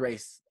have a bad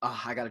race,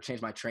 I got to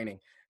change my training.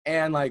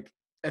 And like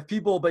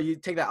but you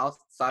take that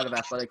outside of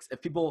athletics,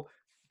 if people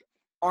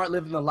aren't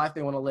living the life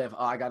they want to live,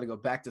 I got to go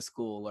back to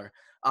school, or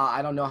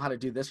I don't know how to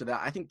do this or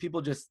that. I think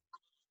people just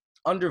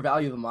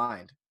undervalue the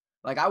mind.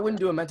 Like I wouldn't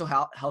do a mental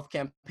health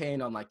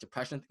campaign on like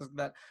depression, things like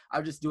that. I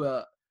would just do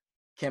a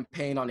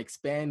campaign on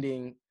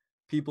expanding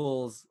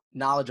people's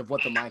knowledge of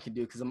what the mind can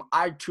do, because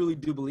I truly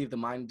do believe the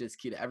mind is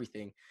key to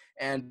everything.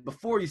 And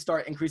before you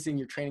start increasing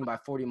your training by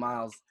 40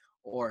 miles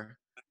or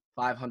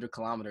 500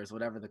 kilometers,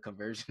 whatever the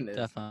conversion is,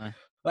 definitely,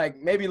 like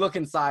maybe look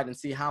inside and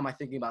see, how am I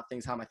thinking about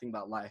things? How am I thinking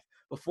about life?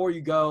 Before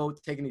you go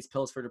taking these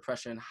pills for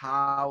depression,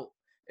 how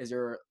is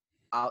your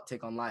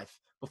outtake on life?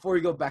 Before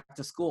you go back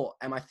to school,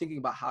 am I thinking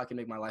about how I can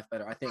make my life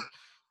better? I think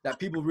that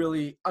people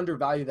really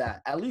undervalue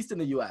that, at least in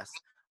the US.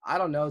 I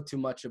don't know too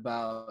much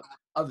about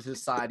other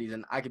societies,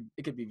 and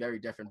it could be very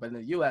different. But in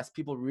the US,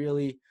 people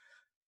really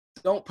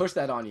don't push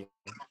that on you.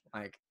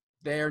 Like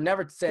they're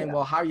never saying,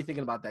 well, how are you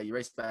thinking about that? You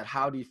raced bad.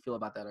 How do you feel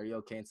about that? Are you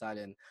okay inside?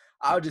 And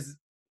I would just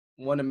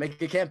want to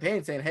make a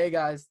campaign saying, hey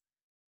guys,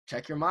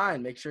 check your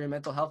mind. Make sure your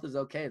mental health is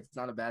okay. It's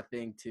not a bad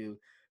thing to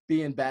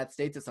be in bad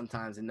states at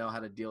sometimes and know how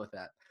to deal with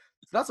that.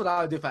 So that's what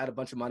I would do if I had a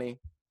bunch of money.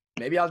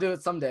 Maybe I'll do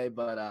it someday,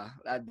 but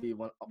that'd be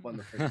one of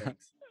the first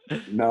things.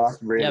 No,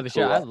 that's really cool.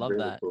 Sure, I love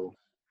really that. Cool.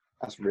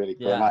 That's really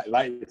cool. Yeah.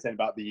 Like you were saying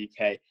about the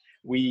UK,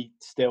 we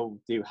still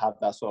do have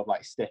that sort of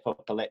like stiff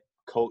upper lip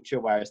culture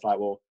where it's like,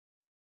 well,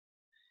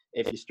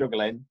 if you're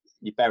struggling,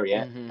 you bury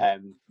it.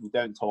 You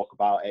don't talk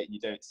about it.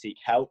 You don't seek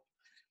help.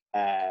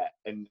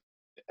 And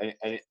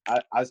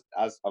as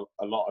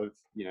a lot of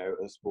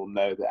us will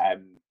know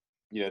that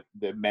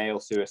the male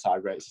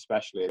suicide rates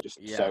especially are just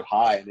so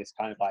high, and it's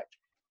kind of like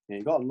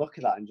you've got to look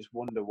at that and just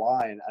wonder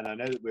why. And I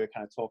know that we were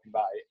kind of talking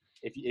about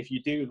it. If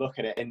you do look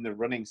at it in the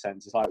running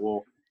sense, it's like,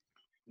 well,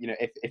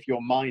 if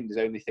your mind is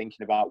only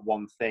thinking about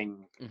one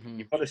thing,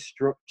 you've got to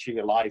structure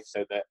your life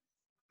so that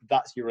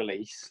that's your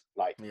release.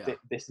 Like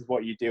this is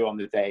what you do on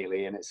the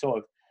daily, and it's sort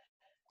of,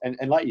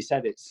 and like you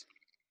said,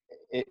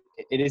 it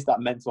is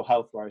that mental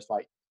health where it's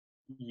like,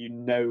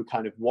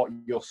 kind of what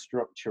your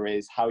structure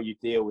is, how you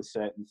deal with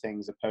certain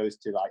things,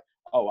 opposed to like,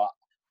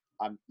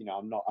 I'm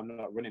not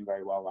running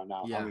very well right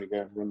now. I'm going to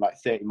go and run like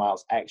 30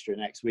 miles extra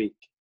next week.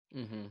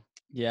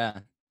 Yeah.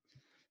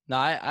 No,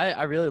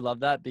 I really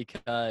love that,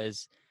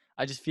 because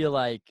I just feel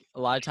like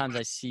a lot of times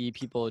I see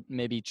people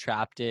maybe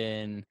trapped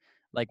in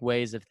like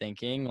ways of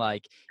thinking,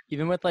 like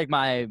even with like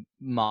my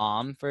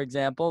mom, for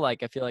example,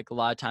 like I feel like a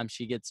lot of times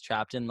she gets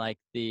trapped in like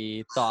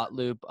the thought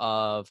loop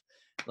of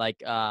like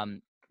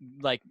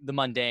the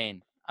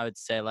mundane, I would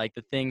say, like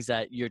the things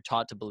that you're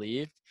taught to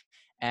believe.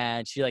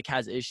 And she like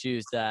has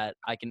issues that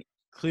I can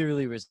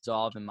clearly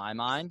resolve in my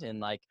mind and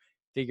like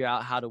figure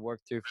out how to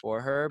work through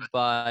for her.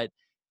 But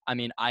I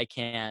mean, I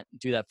can't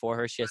do that for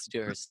her. She has to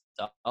do it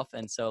herself.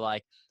 And so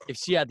like, if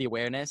she had the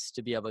awareness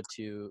to be able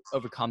to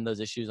overcome those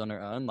issues on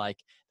her own, like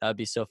that would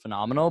be so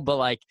phenomenal. But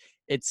like,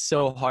 it's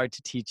so hard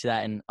to teach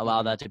that and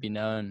allow that to be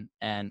known.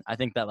 And I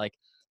think that like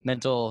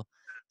mental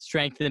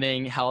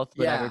strengthening, health,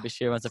 whatever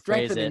Bashir wants to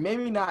phrase it.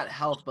 Maybe not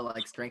health, but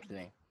like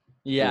strengthening.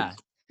 Yeah.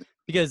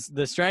 Because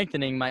the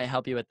strengthening might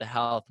help you with the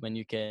health when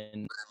you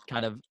can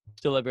kind of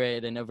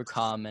deliberate and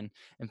overcome and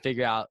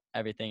figure out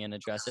everything and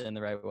address it in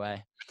the right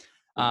way.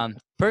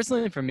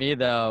 Personally, for me,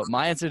 though,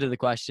 my answer to the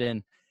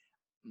question,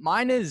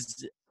 mine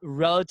is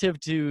relative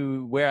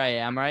to where I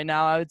am right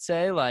now, I would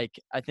say. Like,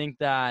 I think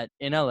that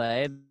in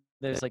LA,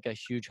 there's like a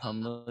huge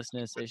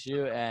homelessness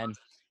issue, and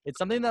it's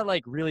something that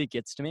like really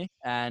gets to me.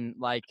 And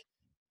like,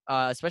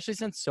 especially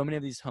since so many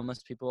of these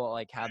homeless people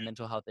like have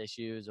mental health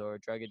issues or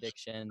drug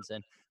addictions,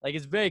 and like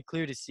it's very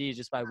clear to see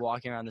just by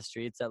walking around the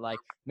streets that like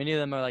many of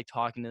them are like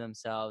talking to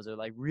themselves or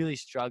like really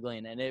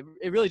struggling, and it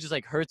really just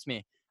like hurts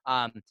me.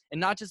 And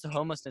not just the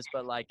homelessness,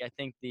 but like I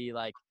think the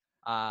like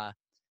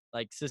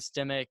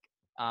systemic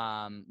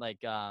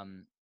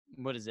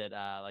what is it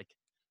like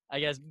I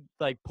guess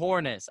like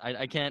poorness.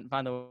 I can't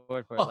find the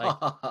word for it. Like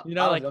I don't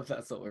like know if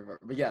that's the word,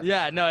 but yes.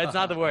 Yeah, no, it's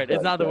not the word.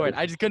 It's not the word.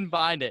 I just couldn't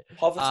find it.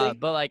 Poverty.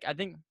 But like I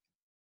think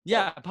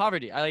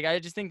poverty. I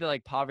just think that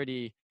like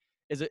poverty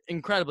is an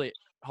incredibly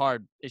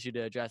hard issue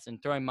to address,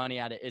 and throwing money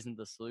at it isn't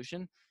the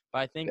solution. But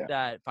I think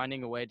that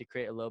finding a way to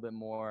create a little bit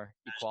more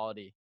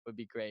equality would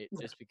be great,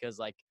 just because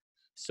like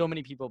so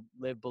many people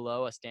live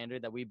below a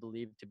standard that we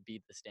believe to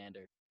be the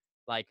standard.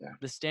 Like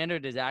the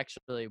standard is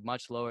actually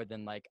much lower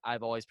than like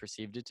I've always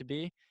perceived it to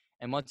be.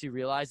 And once you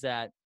realize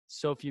that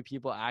so few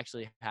people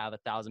actually have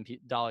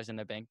 $1,000 in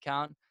their bank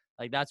account,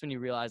 like that's when you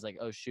realize like,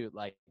 oh shoot,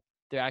 like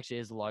there actually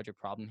is a larger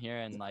problem here.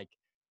 And like,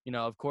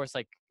 of course,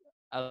 like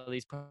at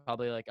least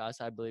probably like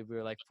us, I believe we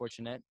were like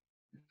fortunate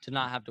to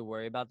not have to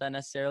worry about that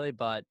necessarily.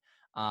 But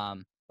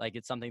like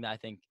it's something that I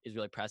think is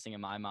really pressing in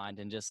my mind,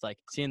 and just like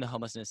seeing the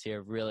homelessness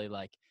here really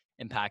like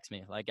impacts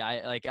me. Like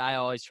I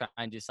always try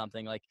and do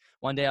something. Like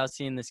one day I was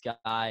seeing this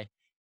guy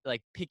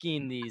like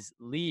picking these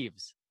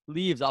leaves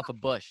off a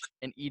bush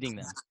and eating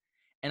them.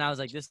 And I was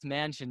like, this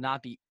man should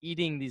not be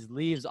eating these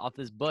leaves off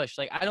this bush.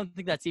 Like, I don't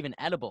think that's even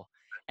edible.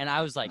 And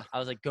I was like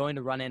going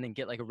to run in and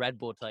get like a Red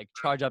Bull to like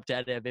charge up to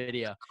edit a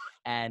video.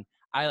 And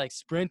I like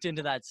sprint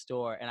into that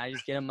store and I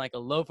just get him like a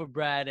loaf of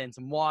bread and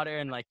some water,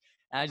 and like,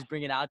 and I just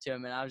bring it out to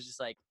him. And I was just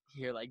like,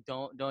 here, like,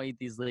 don't eat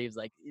these leaves.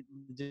 Like,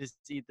 just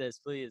eat this,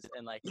 please.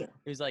 And like, he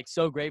was like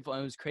so grateful.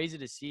 And it was crazy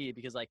to see,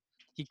 because like,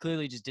 he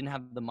clearly just didn't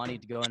have the money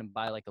to go in and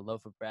buy like a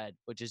loaf of bread,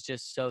 which is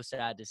just so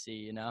sad to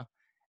see,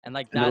 And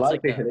like, that's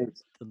like the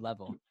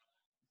level.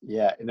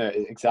 Yeah, no,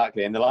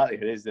 exactly. And the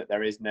likelihood is that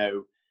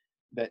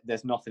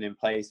there's nothing in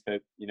place for,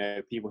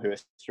 people who are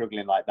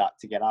struggling like that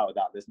to get out of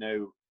that.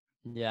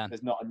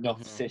 There's not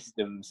enough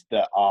systems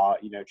that are,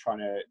 trying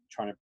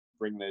to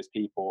bring those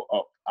people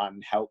up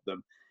and help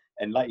them.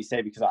 And like you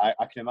say, because I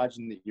can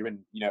imagine that you're in,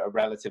 a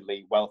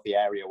relatively wealthy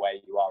area where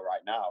you are right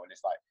now. And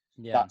it's like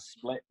that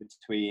split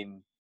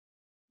between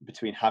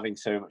having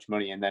so much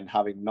money and then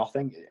having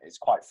nothing. It's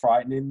quite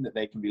frightening that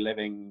they can be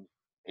living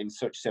in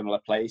such similar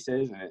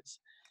places. And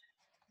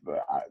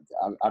but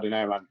I don't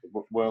know, man.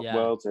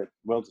 World's a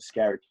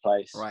scary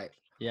place. Right.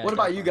 Yeah. What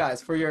about you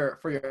guys for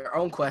your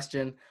own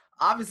question?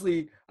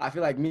 Obviously, I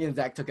feel like me and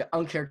Zach took it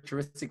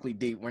uncharacteristically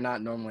deep. We're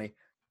not normally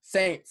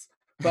saints,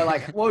 but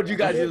like, what would you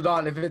guys use it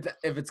on if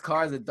it's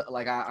cars?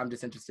 Like, I'm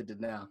just interested to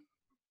know.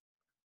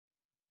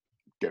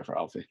 Go for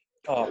Alfie.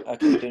 Oh,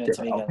 okay, you're doing it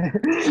to me again.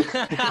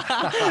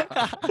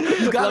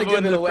 You gotta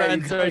give it away.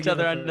 Friends throw each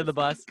other under the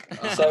bus.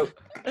 So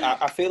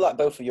I feel like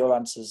both of your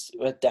answers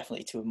were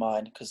definitely two of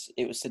mine, because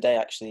it was today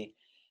actually.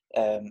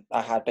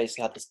 I had this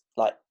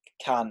like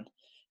can.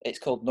 It's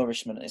called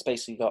Nourishment. It's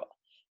basically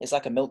it's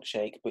like a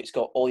milkshake, but it's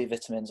got all your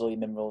vitamins, all your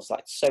minerals,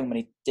 like so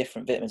many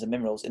different vitamins and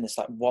minerals in this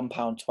like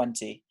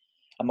 £1.20.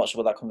 I'm not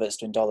sure what that converts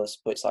to in dollars,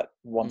 but it's like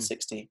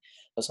 $1.60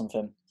 or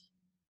something.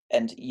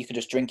 And you could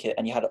just drink it,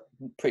 and you had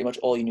pretty much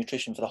all your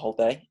nutrition for the whole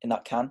day in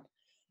that can.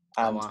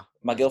 And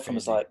my girlfriend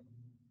was like,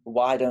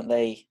 why don't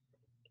they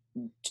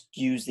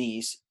use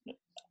these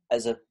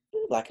as a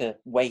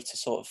way to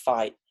sort of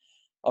fight,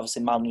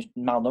 obviously,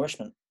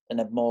 malnourishment in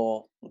a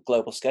more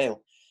global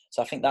scale?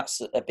 So I think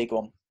that's a big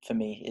one for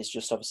me, is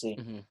just obviously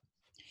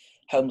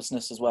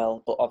homelessness as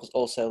well, but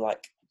also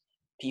like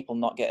people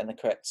not getting the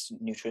correct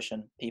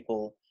nutrition.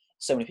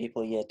 So many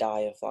people a year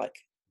die of like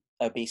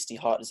obesity,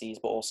 heart disease,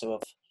 but also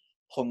of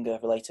hunger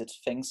related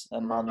things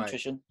and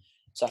malnutrition.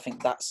 So I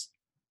think that's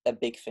a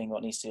big thing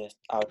what needs to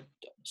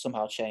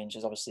somehow change,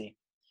 is obviously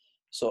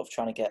sort of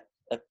trying to get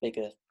a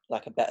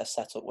better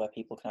setup where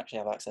people can actually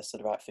have access to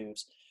the right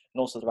foods,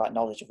 and also the right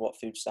knowledge of what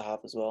foods to have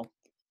as well.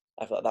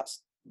 I feel like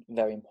that's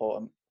very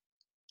important.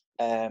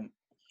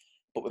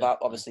 But without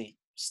obviously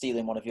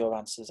stealing one of your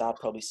answers, I'd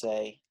probably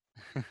say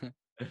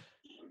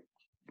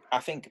I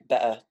think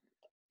better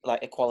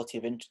like equality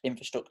of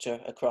infrastructure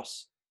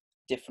across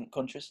different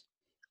countries,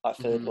 like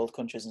third world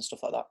countries and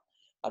stuff like that.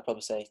 I'd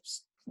probably say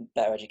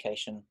better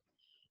education.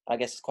 I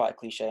guess it's quite a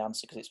cliche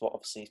answer because it's what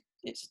obviously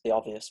it's the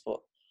obvious, but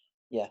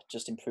yeah,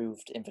 just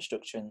improved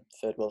infrastructure in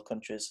third world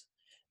countries.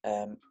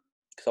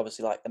 Because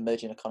obviously, like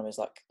emerging economies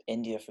like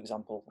India, for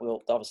example,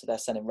 obviously they're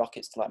sending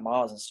rockets to like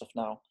Mars and stuff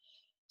now.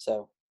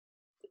 So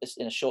it's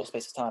in a short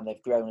space of time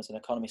they've grown as an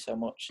economy so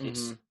much.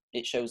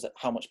 It shows that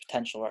how much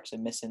potential we're actually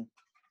missing,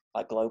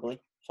 like globally,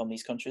 from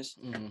these countries.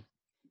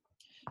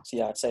 So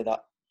yeah, I'd say that.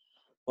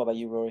 What about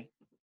you, Rory?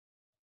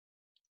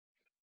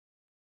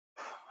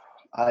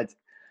 I'd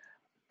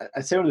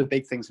say one of the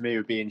big things for me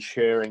would be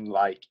ensuring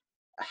like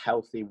a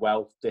healthy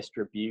wealth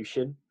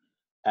distribution,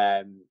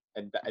 and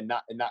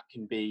that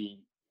can be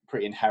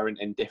pretty inherent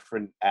in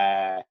different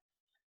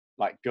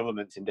like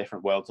governments in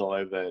different worlds all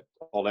over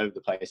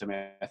the place. I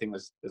mean, I think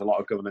there's a lot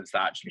of governments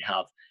that actually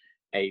have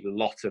a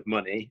lot of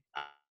money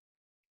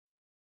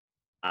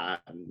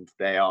and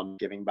they aren't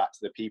giving back to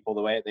the people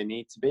the way they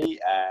need to be,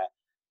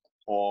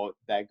 or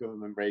their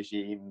government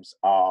regimes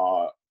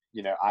are,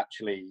 you know,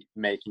 actually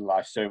making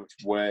life so much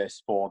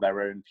worse for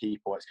their own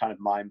people. It's kind of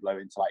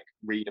mind-blowing to like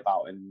read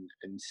about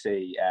and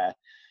see.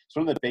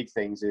 So one of the big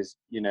things is,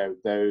 you know,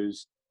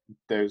 those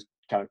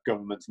kind of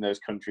governments in those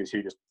countries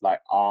who just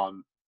like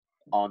aren't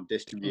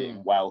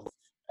distributing wealth,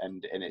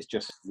 and it's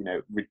just, you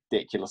know,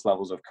 ridiculous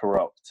levels of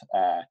corrupt.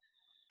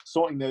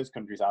 Sorting those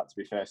countries out, to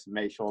be first, and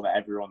make sure that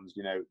everyone's,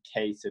 you know,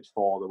 catered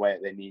for the way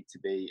they need to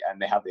be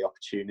and they have the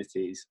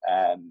opportunities.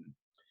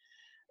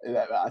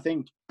 I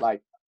think,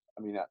 like,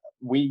 I mean,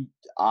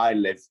 I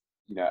live,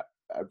 you know,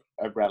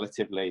 a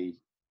relatively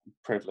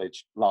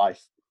privileged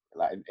life,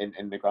 like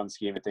in the grand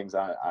scheme of things,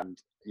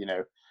 and you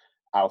know,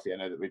 Alfie, I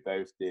know that we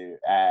both do,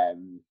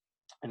 and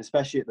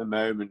especially at the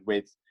moment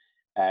with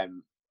a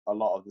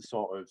lot of the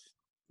sort of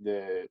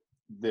the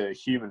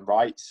human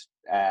rights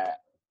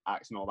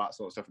acts and all that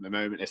sort of stuff at the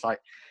moment. It's like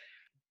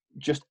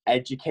just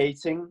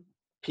educating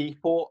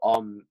people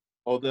on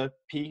other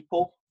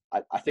people.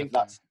 I think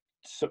that's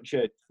such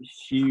a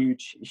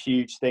huge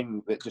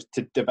thing, that just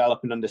to develop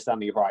an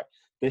understanding of, right,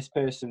 this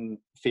person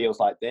feels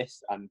like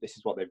this and this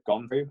is what they've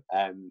gone through,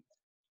 and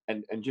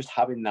just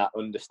having that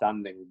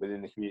understanding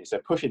within the community. So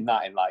pushing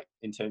that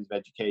in terms of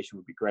education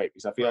would be great,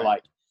 because I feel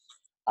like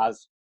I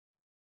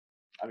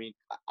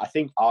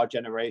think our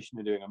generation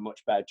are doing a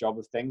much better job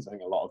of things. I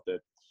think a lot of the,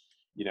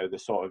 you know, the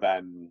sort of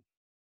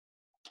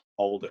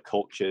older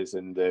cultures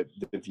and the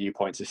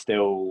viewpoints are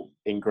still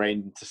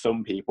ingrained into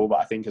some people, but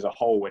I think as a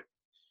whole,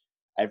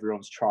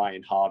 everyone's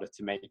trying harder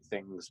to make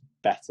things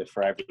better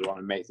for everyone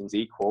and make things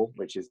equal,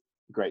 which is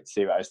great to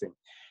see. But I just think,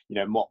 you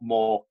know,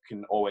 more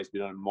can always be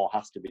done and more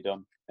has to be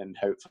done, and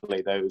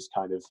hopefully those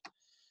kind of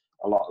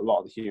a lot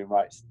of the human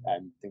rights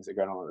and things that are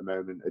going on at the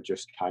moment are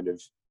just kind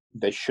of,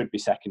 they should be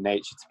second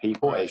nature to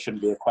people. It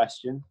shouldn't be a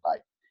question.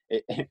 Like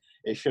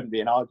it shouldn't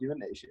be an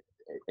argument.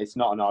 It's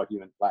not an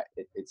argument. Like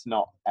it's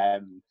not.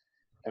 And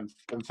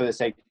for the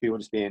sake of people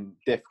just being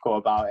difficult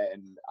about it,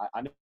 and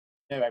I know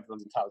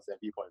everyone's entitled to their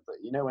viewpoint, but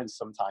you know, when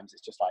sometimes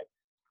it's just like,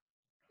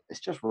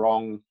 it's just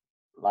wrong.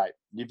 Like,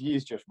 your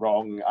view's just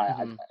wrong.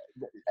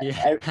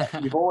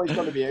 You've always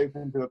got to be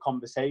open to a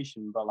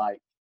conversation, but like,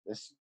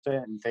 there's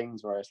certain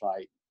things where it's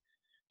like,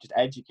 just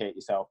educate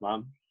yourself,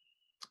 man.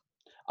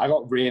 I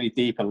got really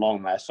deep and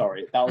long there.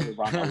 Sorry, that was a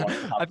rant I wanted to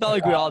have. I felt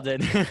like we all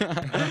did.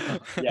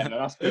 Yeah, no,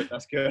 that's good.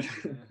 That's good.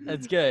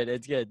 It's good.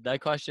 It's good. That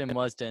question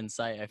was to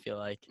incite, I feel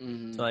like, to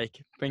like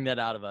bring that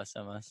out of us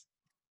almost.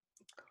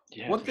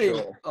 Yeah, one thing,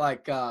 sure.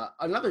 like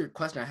another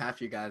question I have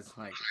for you guys,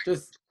 like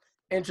just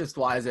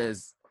interest-wise,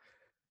 is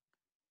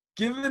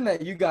given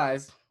that you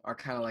guys are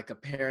kind of like a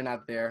parent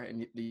out there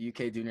in the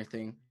UK doing your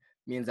thing,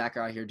 me and Zach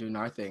are out here doing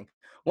our thing.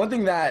 One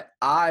thing that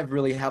I've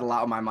really had a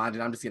lot on my mind,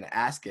 and I'm just going to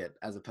ask it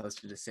as opposed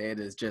to just say it,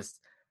 is just,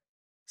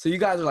 so you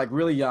guys are like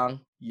really young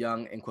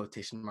in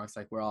quotation marks,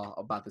 like we're all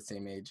about the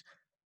same age.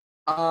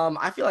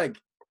 I feel like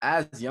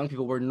as young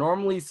people, we're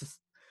normally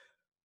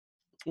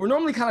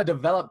kind of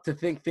developed to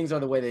think things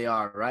are the way they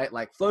are, right?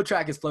 Like flow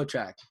track is flow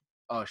track.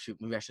 Oh shoot,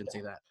 maybe I shouldn't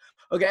say that.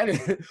 Okay,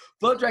 anyway,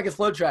 flow track is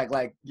flow track.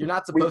 Like, you're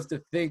not supposed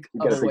to think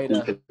of a way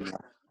to.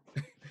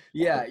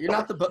 Yeah, you're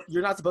not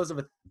supposed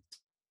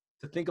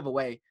to think of a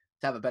way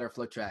to have a better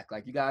flow track.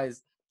 Like, you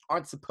guys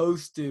aren't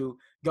supposed to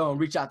go and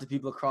reach out to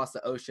people across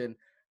the ocean.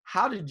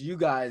 How did you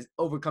guys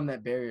overcome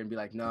that barrier and be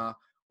like, nah,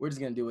 we're just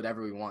gonna do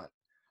whatever we want?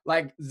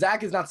 Like,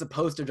 Zach is not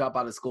supposed to drop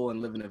out of school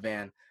and live in a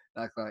van.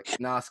 Like,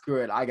 nah,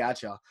 screw it, I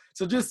got y'all.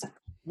 So just,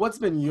 what's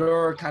been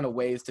your kind of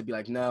ways to be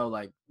like, no,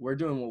 like, we're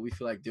doing what we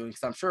feel like doing?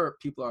 Because I'm sure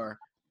people are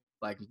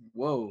like,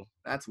 whoa,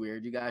 that's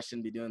weird. You guys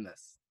shouldn't be doing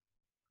this.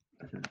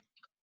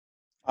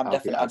 I'm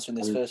definitely answering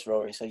this first,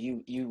 Rory. So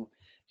you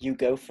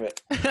go for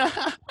it.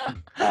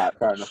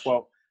 Fair enough.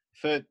 Well,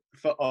 for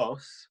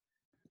us,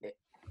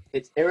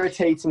 it's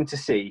irritating to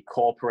see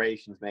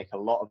corporations make a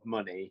lot of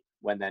money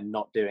when they're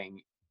not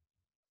doing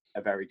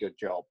a very good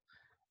job.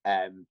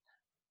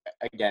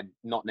 Again,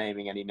 not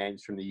naming any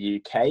names from the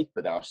UK,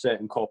 but there are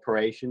certain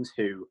corporations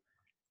who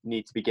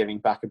need to be giving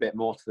back a bit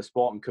more to the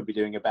sport and could be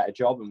doing a better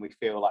job, and we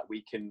feel like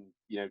we can,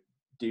 you know,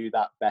 do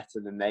that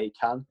better than they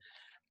can.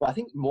 But I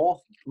think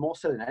more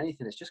so than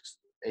anything, it's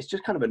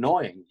just kind of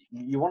annoying.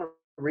 You want to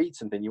read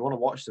something, you want to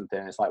watch something,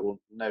 and it's like, well,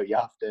 no, you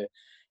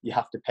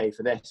have to pay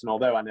for this. And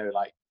although I know,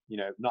 like, you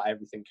know, not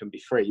everything can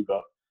be free,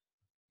 but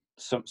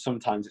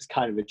sometimes it's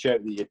kind of a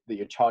joke that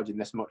you're charging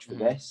this much for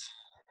this.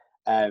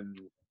 And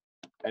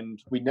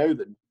we know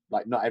that,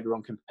 like, not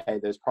everyone can pay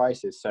those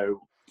prices.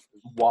 So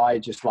why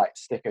just like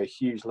stick a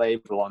huge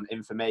label on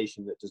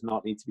information that does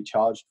not need to be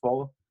charged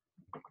for?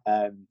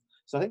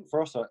 So I think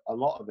for us, a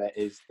lot of it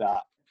is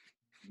that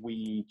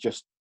we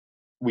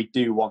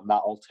do want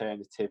that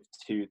alternative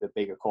to the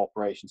bigger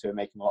corporations who are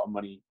making a lot of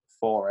money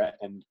for it,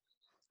 and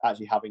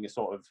actually having a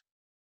sort of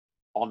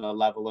on a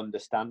level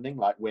understanding,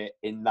 like, we're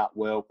in that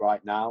world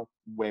right now,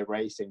 we're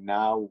racing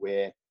now,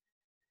 we're,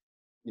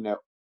 you know,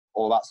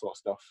 all that sort of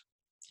stuff.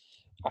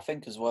 I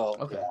think as well.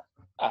 Okay.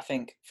 I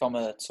think from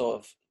a sort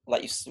of,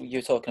 like,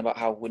 you're talking about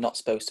how we're not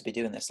supposed to be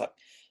doing this. Like,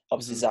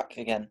 obviously, Zach,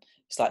 again,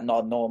 it's like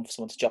not a norm for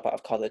someone to drop out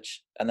of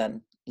college and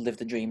then live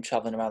the dream,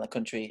 traveling around the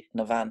country in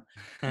a van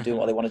and doing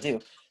what they want to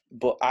do.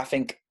 But I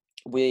think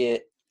we're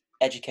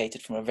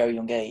educated from a very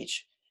young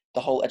age.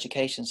 The whole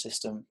education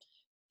system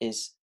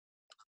is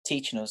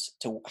teaching us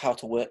how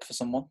to work for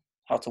someone,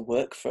 how to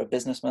work for a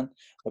businessman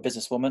or a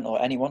businesswoman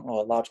or anyone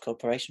or a large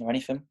corporation or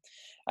anything.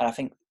 And I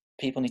think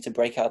people need to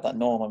break out of that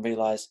norm and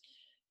realize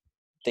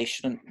they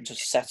shouldn't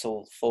just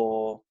settle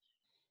for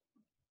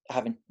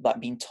having, like,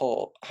 been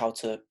taught how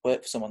to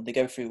work for someone. They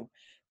go through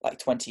like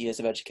 20 years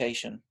of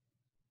education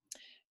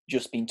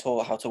just being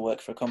taught how to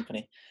work for a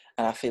company.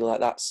 And I feel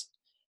like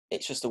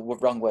it's just a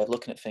wrong way of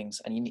looking at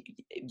things. And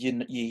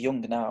you're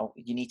young now,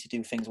 you need to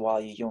do things while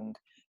you're young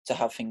to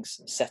have things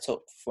set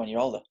up for when you're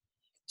older.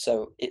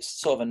 So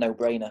it's sort of a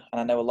no-brainer. And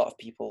I know a lot of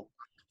people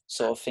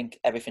sort of think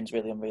everything's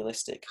really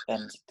unrealistic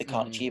and they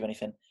can't achieve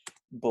anything.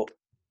 But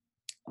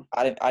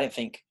I didn't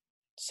think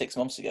 6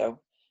 months ago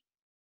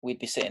we'd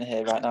be sitting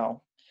here right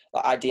now.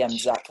 Like, I DM'd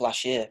Zach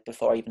last year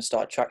before I even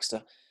started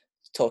Trackster,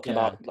 talking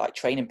about like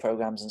training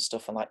programs and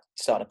stuff and like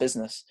starting a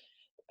business.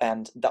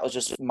 And that was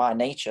just my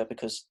nature,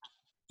 because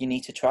you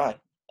need to try,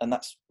 and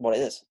that's what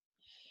it is.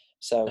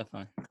 So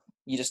Definitely.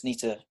 You just need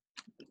to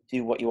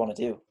do what you want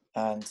to do,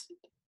 and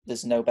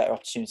there's no better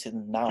opportunity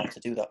than now to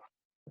do that.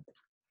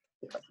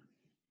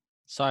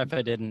 Sorry if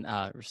I didn't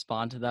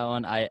respond to that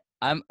one.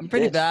 I'm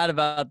pretty bad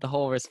about the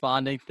whole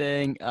responding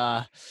thing.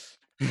 No,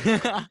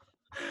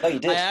 you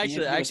did.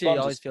 I actually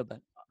always feel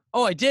bad.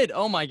 Oh, I did.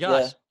 Oh my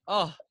gosh. Yeah.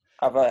 Oh,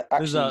 I've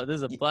actually, this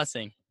is a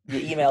blessing. You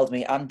emailed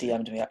me and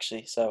DM'd me,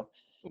 actually. So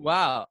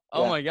Wow.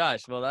 Oh Yeah. my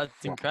gosh. Well,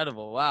 that's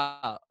incredible.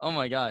 Wow. Oh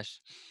my gosh.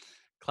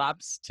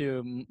 Claps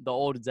to the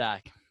old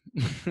Zach.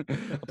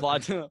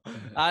 Applaud to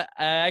I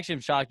actually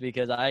am shocked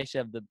because I actually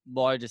have the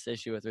largest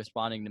issue with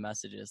responding to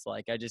messages.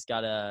 Like, I just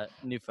got a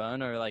new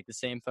phone, or like the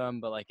same phone,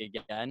 but like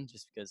again,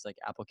 just because like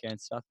Apple Care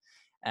and stuff.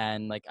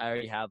 And like, I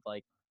already have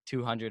like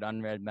 200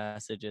 unread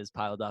messages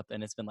piled up,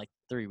 and it's been like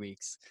 3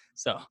 weeks.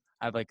 So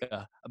I have like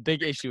a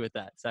big issue with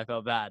that. So I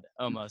felt bad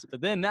almost.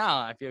 But then now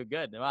I feel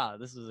good. Wow,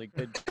 this was a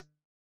good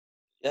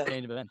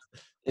change of events.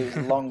 It was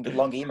a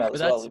long email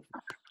as well.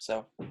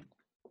 So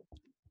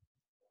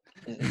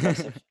it's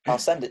impressive. I'll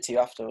send it to you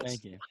afterwards.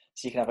 Thank you.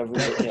 So you can have a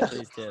read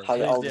at how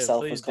your older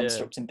self was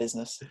constructing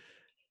business.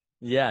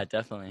 Yeah,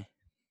 definitely.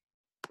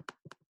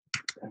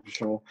 For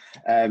sure.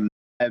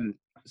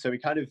 So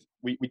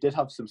we did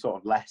have some sort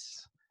of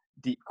less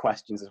deep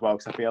questions as well,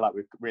 because I feel like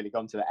we've really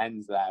gone to the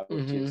ends there,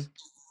 which is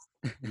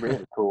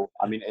really cool.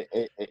 I mean,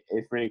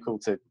 it's really cool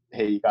to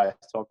hear you guys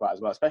talk about it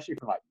as well, especially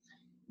from like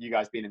you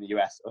guys being in the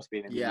US, us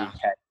being in the UK.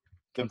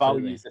 The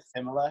values are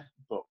similar,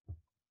 but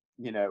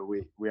you know,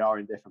 we are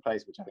in different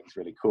places, which I think is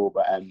really cool.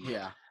 But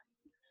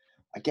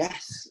I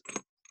guess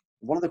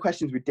one of the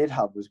questions we did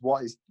have was,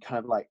 what is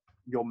kind of like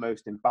your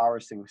most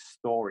embarrassing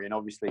story? And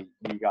obviously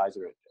you guys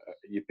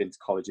you've been to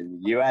college in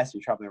the US,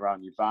 you're traveling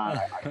around your van.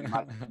 I can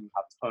imagine you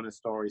have a ton of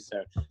stories.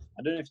 So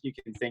I don't know if you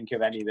can think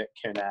of any that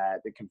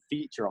can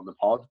feature on the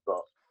pod,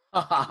 but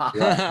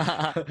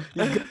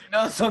you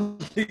know, some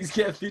things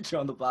can't feature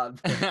on the pod.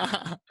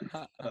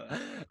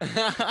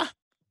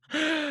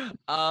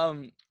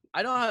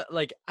 I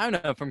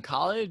don't know, from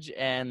college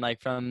and like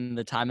from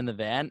the time in the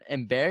van,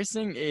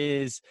 embarrassing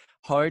is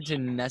hard to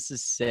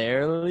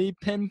necessarily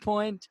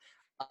pinpoint.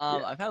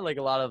 I've had like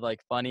a lot of like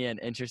funny and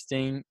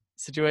interesting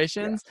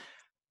situations,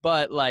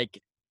 but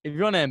like, if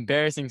you want an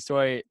embarrassing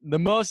story, the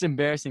most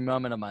embarrassing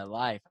moment of my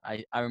life,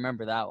 I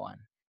remember that one.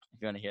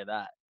 If you want to hear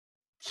that.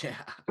 Yeah.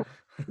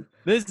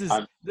 This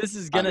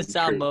is gonna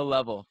sound low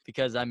level,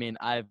 because I mean,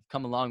 I've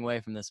come a long way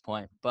from this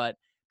point, but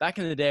back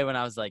in the day when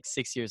I was like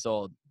 6 years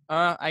old,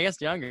 I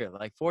guess younger,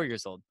 like 4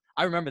 years old,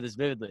 I remember this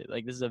vividly.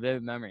 Like, this is a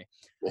vivid memory.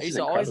 I used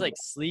to always like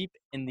sleep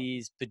in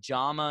these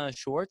pajama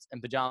shorts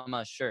and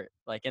pajama shirt,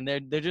 like, and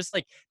they're just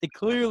like, they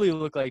clearly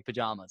look like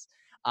pajamas.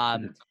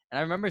 And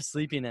I remember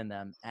sleeping in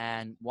them.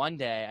 And one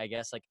day, I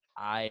guess like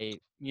I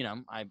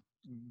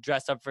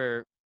dressed up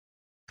for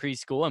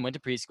preschool and went to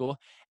preschool,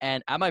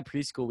 and at my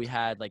preschool we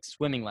had like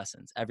swimming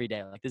lessons every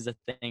day. Like, this is a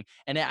thing,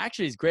 and it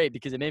actually is great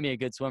because it made me a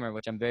good swimmer,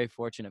 which I'm very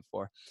fortunate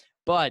for.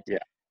 But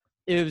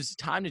it was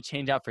time to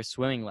change out for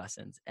swimming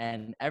lessons,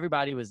 and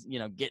everybody was,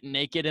 getting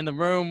naked in the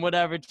room,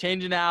 whatever,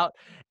 changing out,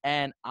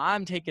 and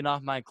I'm taking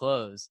off my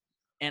clothes,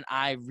 and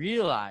I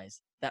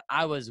realized that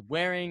I was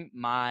wearing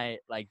my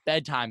like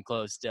bedtime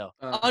clothes still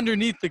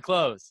underneath the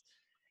clothes.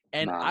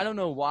 And I don't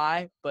know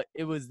why, but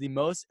it was the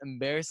most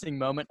embarrassing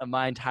moment of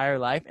my entire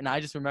life. And I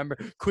just remember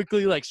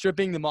quickly like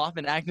stripping them off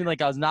and acting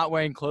like I was not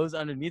wearing clothes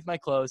underneath my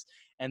clothes.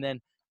 And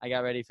then I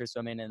got ready for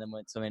swimming and then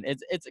went swimming.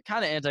 It's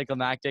kind of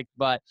anticlimactic,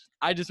 but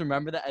I just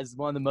remember that as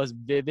one of the most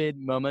vivid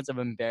moments of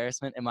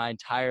embarrassment in my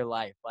entire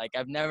life. Like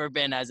I've never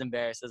been as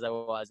embarrassed as I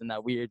was in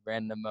that weird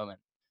random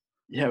moment.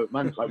 Yeah,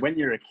 man. Like when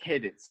you're a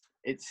kid,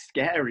 it's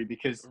scary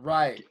because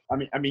Right.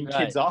 I mean,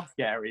 kids are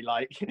scary.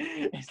 Like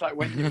it's like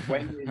when you're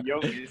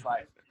young, it's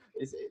like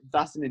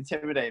that's an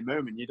intimidating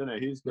moment. You don't know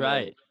who's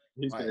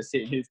gonna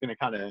see, who's gonna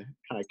kind of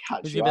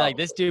catch Who's you gonna be out. like,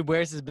 this dude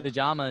wears his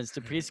pajamas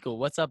to preschool.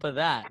 What's up with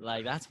that?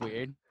 Like that's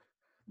weird.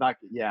 Like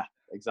yeah,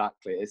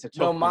 exactly. It's a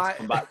tough one to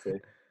come back to.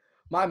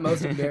 My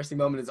most embarrassing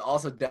moment is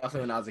also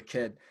definitely when I was a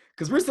kid.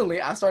 Because recently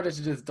I started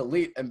to just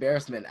delete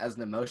embarrassment as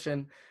an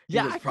emotion.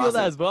 Yeah, I feel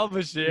that as well,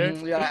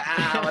 Bashir.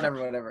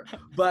 Whatever.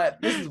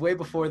 But this is way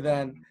before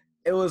then.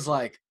 It was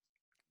like,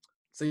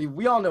 so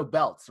we all know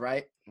belts,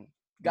 right?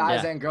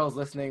 Guys and girls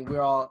listening, we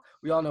all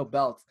know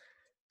belts.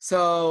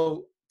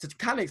 So to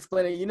kind of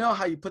explain it, you know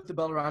how you put the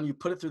belt around, you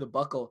put it through the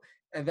buckle,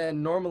 and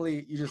then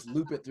normally you just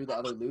loop it through the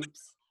other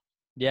loops.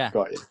 Yeah.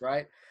 Got you.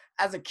 Right?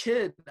 As a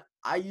kid,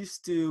 I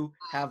used to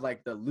have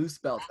like the loose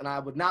belts, and I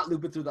would not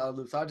loop it through the other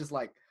loops. So I would just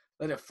like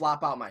let it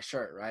flop out my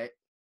shirt, right?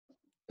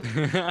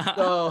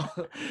 So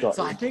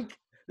I think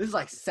this is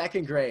like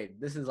second grade.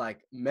 This is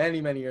like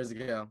many, many years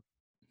ago.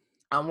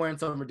 I'm wearing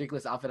some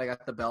ridiculous outfit. I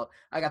got the belt.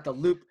 I got the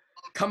loop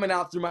coming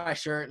out through my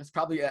shirt. It's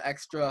probably an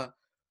extra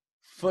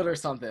foot or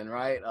something,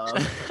 right?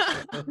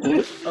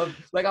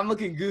 Like I'm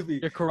looking goofy.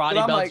 Your karate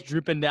belt's like,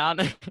 drooping down.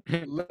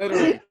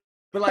 Literally.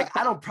 But like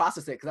I don't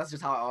process it because that's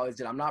just how I always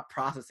did. I'm not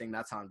processing.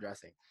 That's how I'm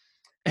dressing.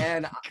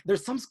 And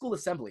there's some school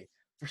assembly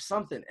for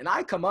something. And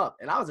I come up,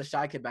 and I was a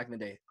shy kid back in the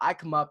day. I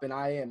come up and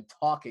I am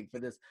talking for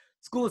this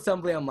school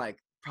assembly. I'm like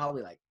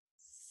probably like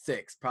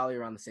 6, probably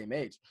around the same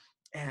age.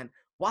 And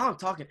while I'm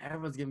talking,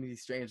 everyone's giving me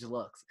these strange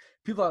looks.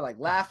 People are like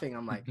laughing.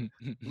 I'm like,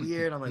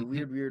 weird. I'm like,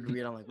 weird.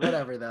 I'm like,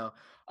 whatever though.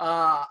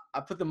 I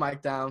put the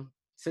mic down,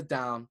 sit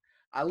down.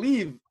 I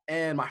leave,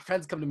 and my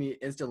friends come to me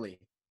instantly.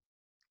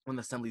 When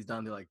the assembly's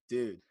done, they're like,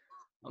 dude.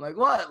 I'm like,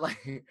 what?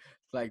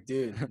 Like,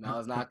 dude, no,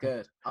 it's not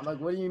good. I'm like,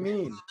 what do you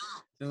mean?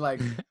 They're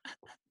like,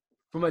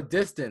 from a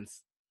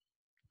distance.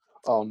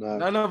 Oh no.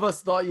 None of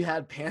us thought you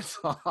had pants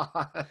on.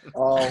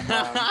 Oh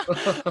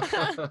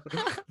man.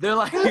 They're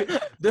like,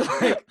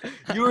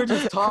 you were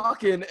just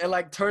talking and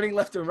like turning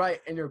left and right,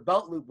 and your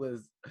belt loop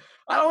was,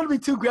 I don't want to be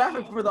too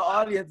graphic for the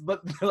audience,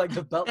 but like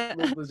the belt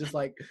loop was just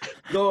like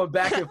going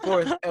back and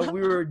forth, and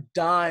we were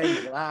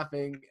dying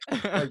laughing.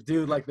 Like,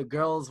 dude, like the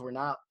girls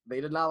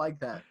they did not like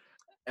that.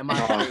 And my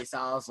face,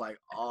 I was like,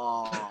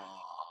 oh.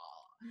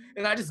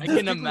 And I just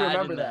distinctly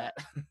remember that.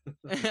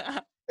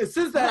 And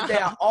since that day,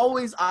 I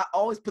always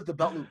put the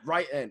belt loop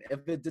right in.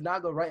 If it did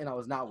not go right in, I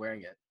was not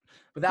wearing it.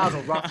 But that was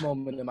a rough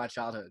moment in my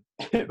childhood.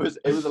 It was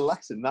a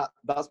lesson.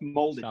 That's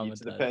molded you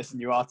to the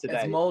person you are today.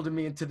 It's molded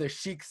me into the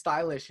chic,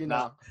 stylish,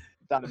 That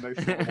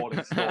emotional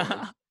rewarding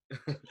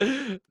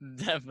story.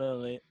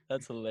 Definitely.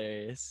 That's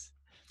hilarious.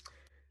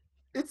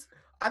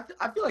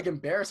 I feel like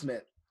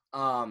embarrassment,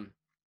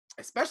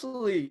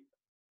 especially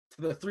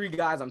to the 3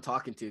 guys I'm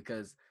talking to,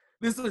 because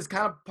this is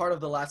kind of part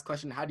of the last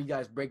question. How do you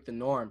guys break the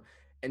norm?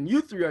 And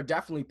you 3 are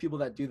definitely people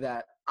that do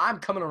that. I'm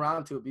coming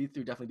around to it, but you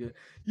 3 definitely do it.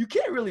 You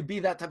can't really be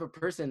that type of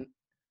person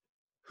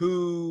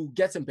who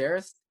gets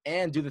embarrassed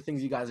and do the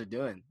things you guys are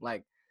doing.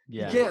 Like,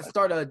 you can't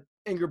start a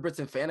Ingrid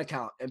Britson fan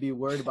account and be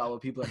worried about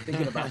what people are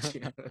thinking about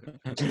you.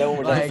 No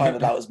one would ever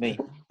find that was me.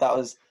 That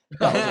was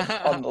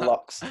on the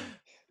locks.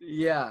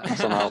 Yeah.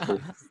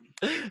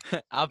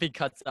 Alfie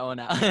cuts that one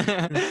out.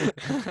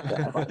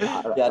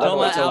 Don't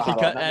let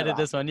Alfie edit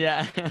this one.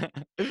 Yeah.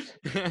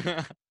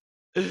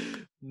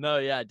 No,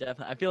 yeah,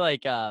 definitely. I feel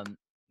like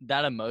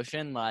that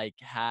emotion like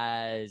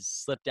has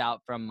slipped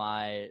out from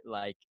my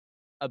like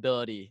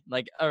ability.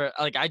 Like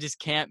I just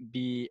can't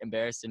be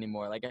embarrassed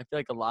anymore. Like I feel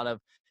like a lot of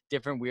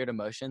different weird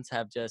emotions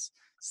have just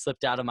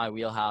slipped out of my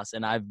wheelhouse,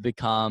 and I've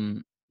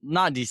become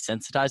not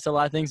desensitized to a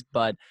lot of things,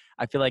 but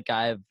I feel like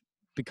I've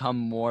become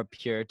more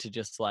pure to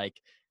just like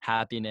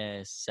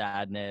happiness,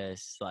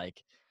 sadness,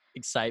 like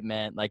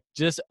excitement, like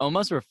just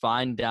almost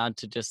refined down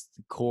to just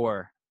the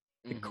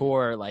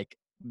core like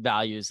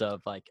values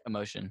of like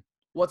emotion.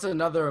 What's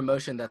another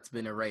emotion that's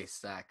been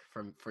erased, Zach,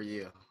 for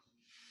you?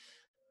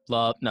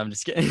 Love. No, I'm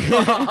just kidding.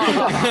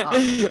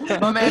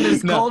 My man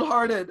is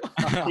cold-hearted.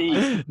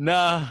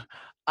 No.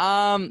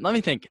 Let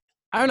me think.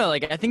 I don't know.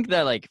 Like, I think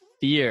that like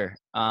fear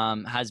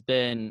has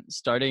been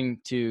starting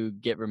to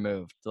get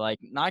removed. Like,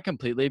 not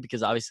completely,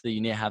 because obviously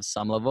you need to have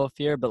some level of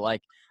fear, but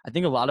like I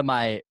think a lot of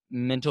my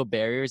mental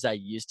barriers I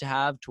used to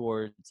have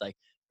towards like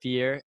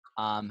fear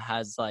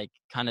has like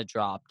kind of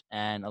dropped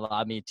and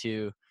allowed me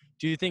to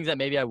do things that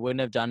maybe I wouldn't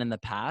have done in the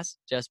past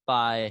just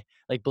by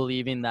like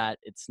believing that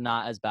it's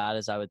not as bad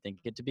as I would think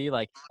it to be.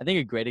 Like, I think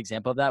a great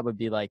example of that would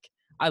be like,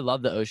 I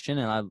love the ocean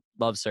and I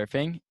love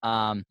surfing.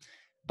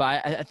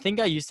 But I think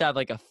I used to have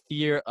like a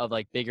fear of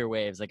like bigger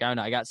waves. Like, I don't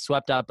know, I got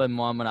swept up in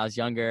one when I was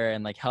younger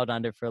and like held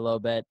under for a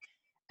little bit.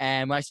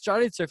 And when I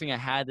started surfing, I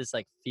had this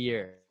like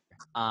fear.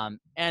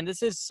 And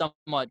this is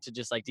somewhat to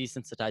just like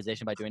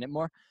desensitization by doing it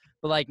more.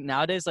 But like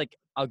nowadays, like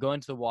I'll go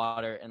into the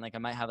water and like I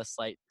might have a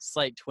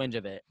slight twinge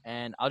of it,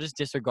 and I'll just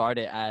disregard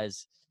it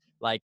as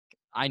like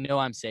I know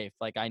I'm safe.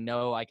 Like I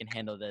know I can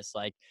handle this.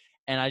 Like,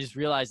 and I just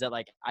realized that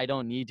like I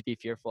don't need to be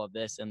fearful of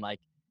this, and like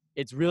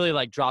it's really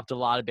like dropped a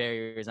lot of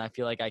barriers, and I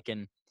feel like I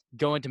can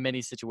go into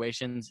many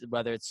situations,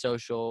 whether it's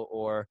social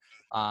or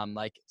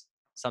like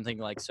something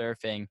like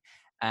surfing,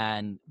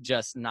 and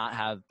just not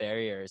have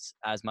barriers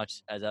as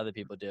much as other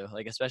people do.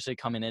 Like, especially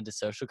coming into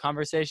social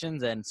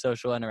conversations and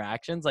social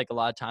interactions, like a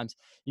lot of times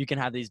you can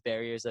have these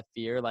barriers of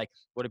fear, like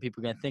what are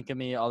people going to think of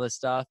me, all this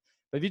stuff.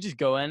 But if you just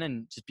go in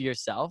and just be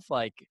yourself,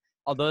 like,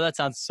 although that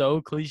sounds so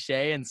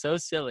cliche and so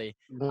silly,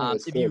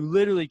 if you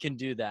literally can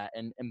do that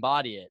and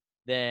embody it,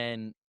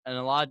 then in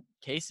a lot of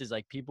cases,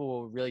 like people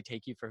will really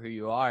take you for who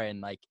you are,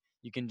 and like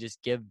you can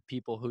just give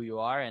people who you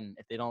are, and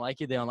if they don't like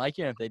you, they don't like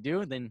you, and if they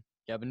do, then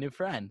you have a new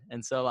friend.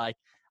 And so like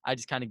I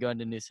just kind of go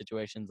into new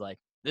situations like,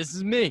 this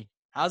is me,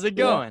 how's it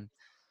going?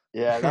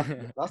 Yeah,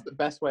 that's the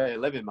best way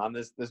of living, man.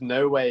 There's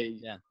no way,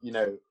 you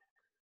know,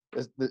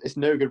 it's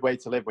no good way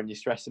to live when you're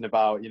stressing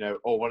about, you know,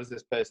 oh, what does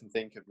this person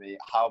think of me,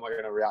 how am I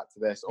going to react to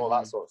this, all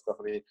that sort of stuff.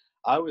 I mean,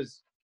 I don't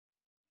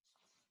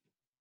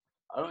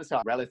want to say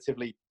I'm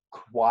relatively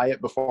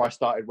quiet before I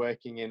started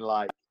working in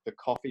like the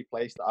coffee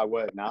place that I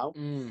work now,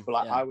 but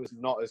like I was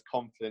not as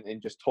confident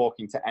in just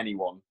talking to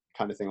anyone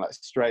kind of thing, like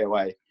straight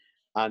away.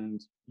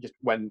 And just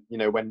when, you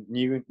know, when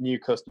new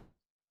customers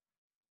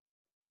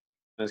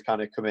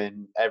kind of come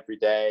in every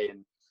day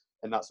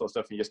and that sort of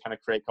stuff, and you just kind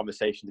of create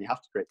conversations. You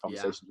have to create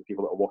conversations with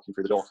people that are walking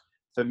through the door.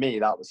 For me,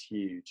 that was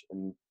huge.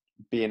 And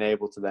being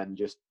able to then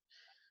just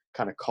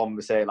kind of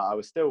conversate, like I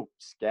was still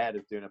scared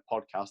of doing a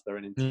podcast. They're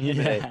an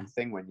intimidating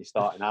thing when you're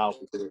starting out,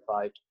 because it's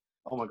like,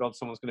 oh my God,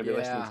 someone's going to be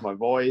listening to my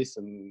voice,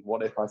 and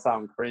what if I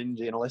sound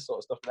cringy and all this sort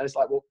of stuff. And then it's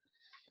like, well,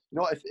 you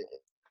know what,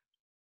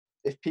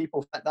 if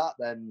people like that,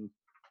 then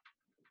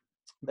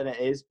it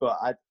is.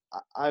 But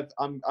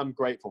I'm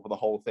grateful for the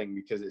whole thing,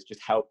 because it's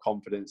just helped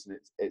confidence, and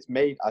it's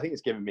made, I think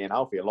it's given me and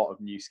Alfie a lot of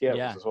new skills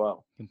as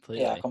well.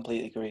 Completely. Yeah, I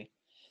completely agree.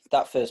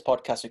 That first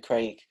podcast with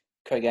Craig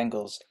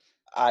Engels,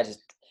 I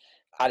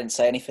didn't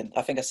say anything.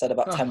 I think I said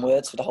about 10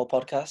 words for the whole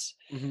podcast.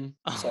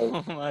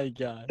 So, oh my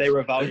God. They were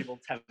a valuable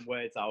 10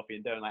 words, Alfie,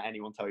 and don't let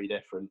anyone tell you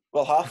different.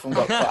 Well, half of them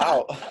got cut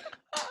out.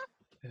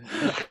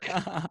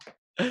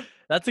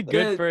 That's a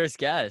good first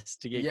guess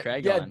to get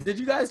Craig on. Did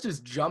you guys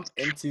just jump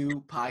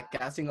into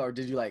podcasting, or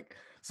did you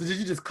did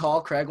you just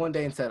call Craig one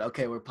day and said,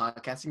 okay, we're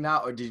podcasting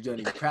now? Or did you do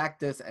any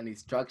practice, any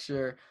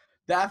structure?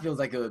 That feels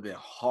like it would have been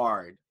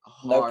hard.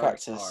 No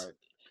practice.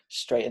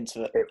 Straight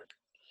into it.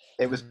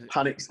 It was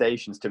panic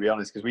stations, to be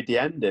honest, because we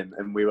DM'd him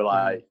and we were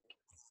like,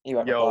 he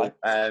didn't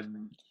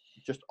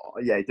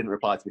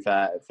reply, to be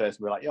fair, at first.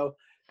 We were like, yo,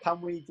 can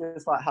we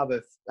just like have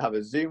a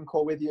Zoom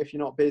call with you if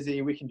you're not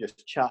busy? We can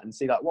just chat and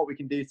see like what we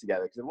can do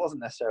together, because it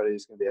wasn't necessarily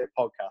just going to be a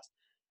podcast.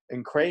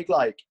 And Craig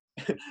like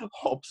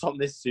hops on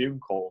this Zoom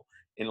call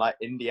in like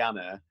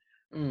Indiana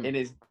in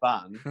his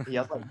van. He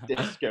has like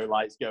disco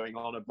lights going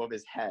on above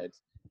his head.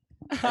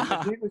 And the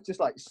dude was just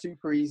like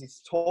super easy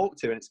to talk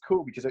to, and it's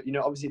cool because, you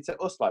know, obviously to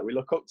us, like we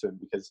look up to him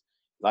because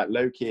like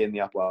low-key in the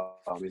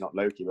not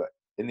low-key, but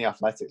in the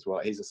athletics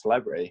world, he's a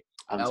celebrity,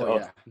 and to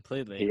us,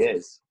 completely, he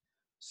is.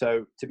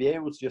 So to be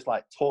able to just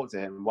like talk to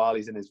him while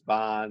he's in his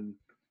van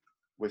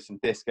with some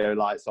disco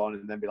lights on,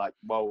 and then be like,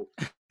 well,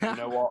 you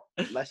know what,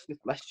 let's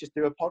just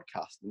do a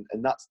podcast, and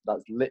that's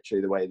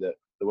literally the way that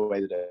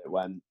it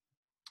went.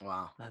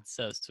 Wow, that's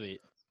so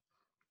sweet.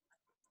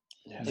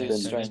 Yeah,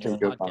 it's been a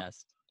good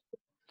podcast.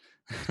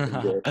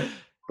 But,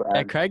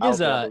 Craig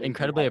is an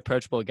incredibly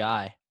approachable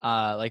guy.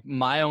 Like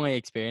my only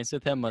experience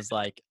with him was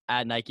like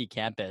at Nike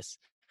campus.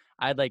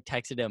 I had like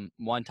texted him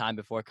one time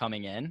before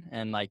coming in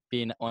and like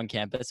being on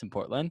campus in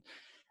Portland,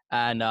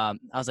 and I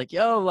was like,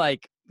 yo,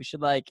 like we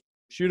should like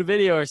shoot a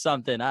video or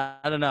something. I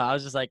don't know. I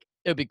was just like,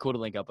 it would be cool to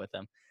link up with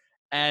him.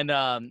 And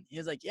he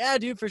was like, yeah,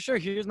 dude, for sure.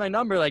 Here's my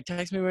number. Like,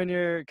 text me when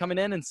you're coming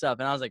in and stuff.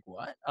 And I was like,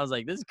 what? I was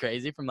like, this is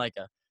crazy, from like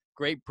a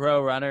great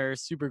pro runner,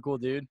 super cool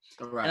dude.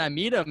 Right. And I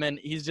meet him, and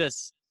he's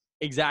just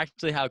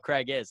exactly how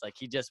Craig is. Like,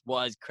 he just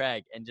was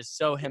Craig, and just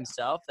so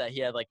himself that he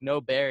had like no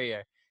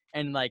barrier.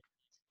 And like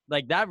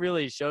that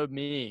really showed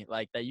me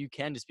like that you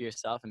can just be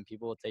yourself, and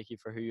people will take you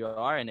for who you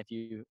are. And if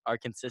you are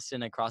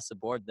consistent across the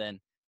board, then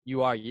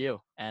you are you.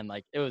 And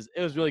like it was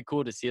really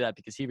cool to see that,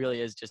 because he really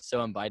is just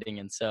so inviting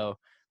and so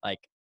like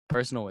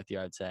personal with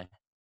you, I'd say.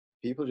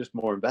 People are just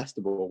more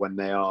investable when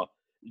they are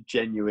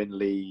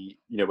genuinely,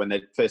 you know, when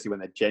they're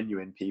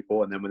genuine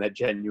people, and then when they're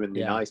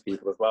genuinely nice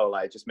people as well.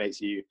 Like, it just makes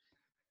you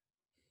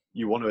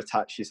you want to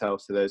attach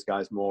yourselves to those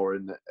guys more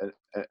and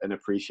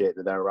appreciate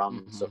that they're around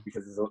and stuff,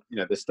 because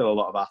there's still a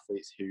lot of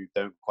athletes who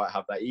don't quite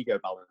have that ego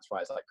balance,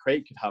 right? It's like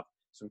Craig could have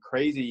some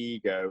crazy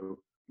ego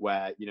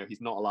where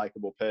he's not a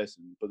likable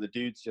person, but the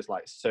dude's just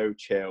like so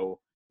chill,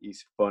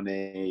 he's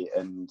funny,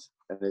 and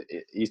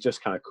he's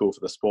just kind of cool for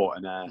the sport.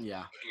 And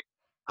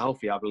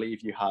Alfie, I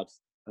believe you had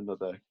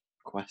another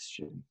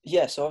question.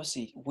 Yeah, so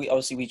obviously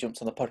we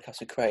jumped on the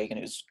podcast with Craig, and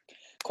it was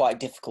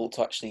quite difficult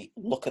to actually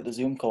look at the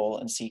Zoom call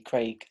and see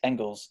Craig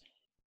Engels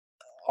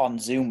on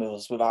Zoom with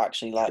us without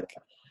actually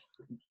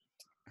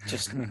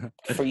just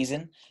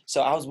freezing.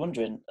 So I was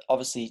wondering,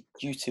 obviously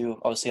you two,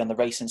 obviously on the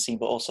racing scene,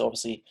 but also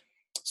obviously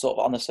sort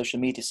of on the social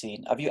media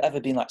scene, have you ever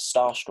been like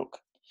starstruck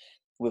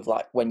with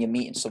like when you're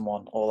meeting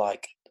someone, or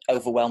like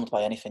overwhelmed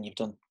by anything you've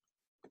done?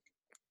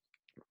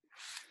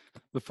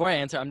 Before I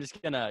answer, I'm just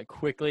gonna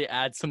quickly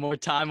add some more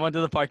time onto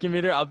the parking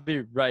meter. I'll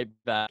be right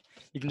back.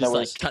 You can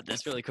just cut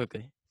this really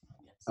quickly.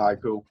 All right,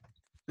 cool.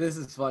 This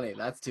is funny.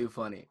 That's too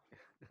funny.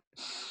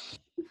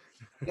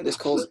 I think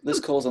this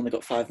call's only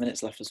got 5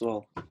 minutes left as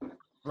well.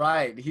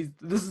 Right.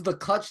 This is the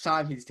clutch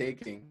time he's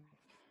taking.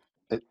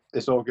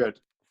 It's all good.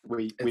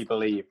 We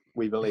believe.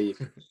 We believe.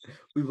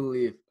 We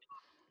believe.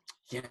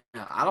 Yeah,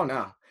 I don't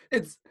know.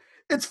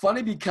 It's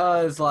funny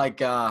because like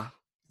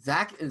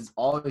Zach is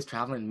always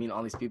traveling and meeting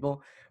all these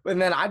people, but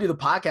then I do the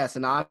podcast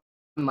and I'm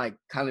like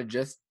kind of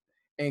just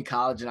in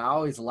college, and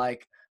I'm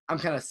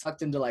kind of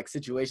sucked into like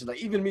situations.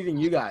 Like even meeting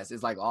you guys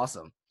is like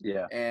awesome.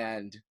 Yeah.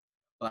 And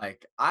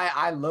like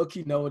I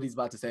low-key know what he's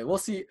about to say. We'll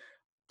see.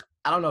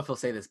 I don't know if he'll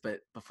say this,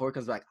 but before he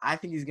comes back, I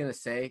think he's gonna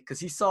say, because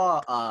he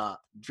saw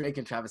Drake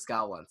and Travis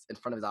Scott once in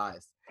front of his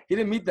eyes. He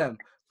didn't meet them,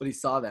 but he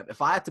saw them.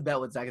 If I had to bet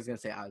what Zach is gonna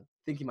say, I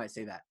think he might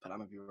say that, but I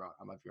might be wrong.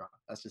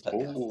 That's just my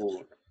guess.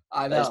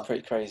 I know. That's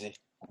pretty crazy.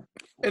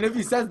 And if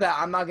he says that,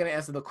 I'm not gonna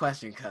answer the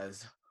question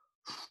because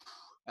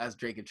that's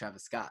Drake and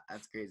Travis Scott.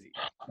 That's crazy.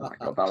 Oh my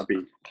God, that would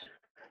be,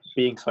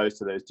 being close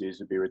to those dudes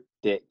would be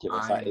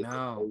ridiculous. I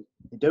know.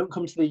 They don't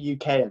come to the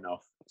UK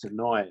enough. It's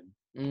annoying.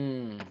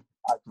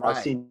 I've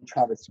seen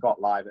Travis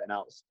Scott live at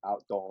an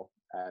outdoor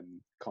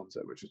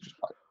concert, which was just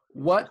like.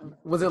 What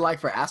was it like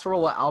for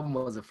Astroworld? What album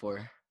was it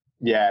for?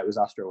 Yeah, it was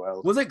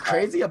Astroworld. Was it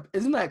crazy?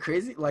 Isn't that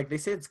crazy? Like they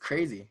say it's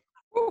crazy.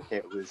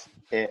 It was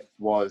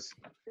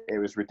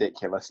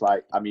ridiculous.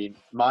 Like, I mean,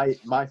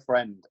 my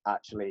friend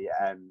actually,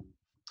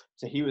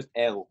 so he was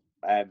ill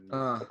a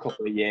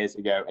couple of years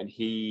ago, and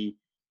he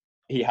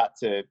had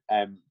to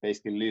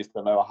basically lose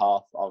the lower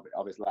half of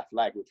his left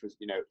leg, which was,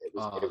 it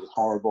was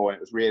horrible, and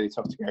it was really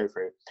tough to go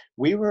through.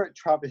 We were at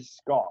Travis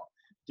Scott.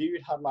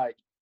 Dude had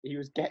he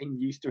was getting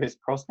used to his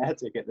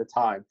prosthetic at the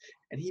time,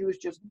 and he was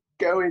just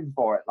going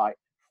for it, like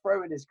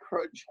throwing his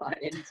crutch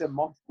into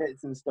mosh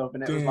pits and stuff,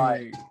 and it was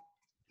like,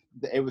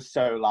 it was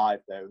so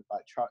live though.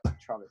 Like Travis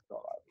Scott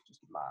was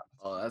just mad.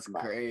 Oh, that's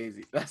mad.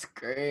 Crazy. That's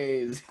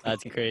crazy.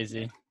 That's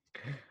crazy.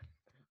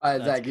 All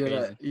right, Zach, you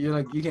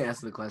can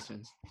answer the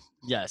questions.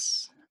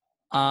 Yes.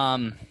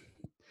 So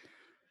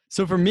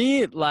for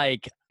me,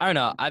 like, I don't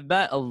know, I've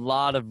met a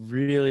lot of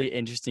really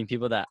interesting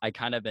people that I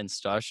kind of been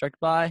starstruck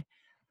by,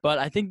 but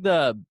I think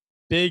the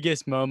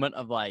biggest moment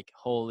of like,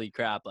 holy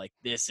crap, like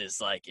this is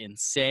like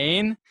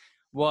insane,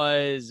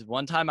 was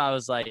one time I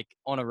was like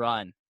on a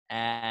run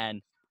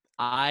and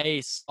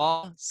I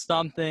saw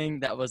something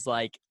that was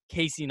like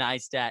Casey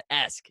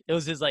Neistat-esque. It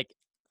was his like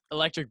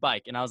electric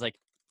bike, and I was like,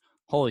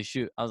 holy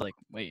shoot. I was like,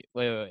 wait.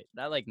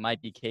 That like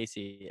might be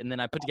Casey. And then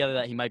I put together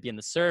that he might be in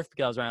the surf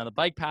because I was running on the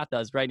bike path that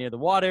was right near the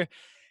water.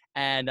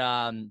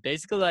 And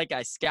basically like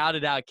I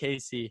scouted out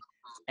Casey,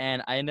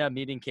 and I ended up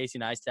meeting Casey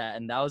Neistat.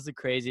 And that was the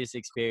craziest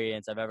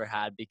experience I've ever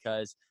had,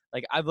 because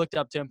like I've looked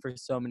up to him for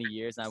so many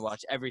years, and I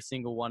watched every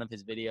single one of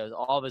his videos,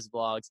 all of his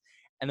vlogs.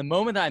 And the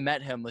moment that I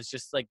met him was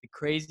just like the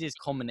craziest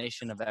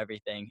culmination of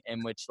everything,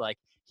 in which like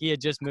he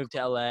had just moved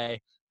to LA.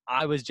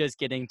 I was just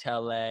getting to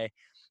LA.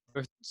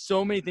 There were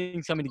so many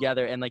things coming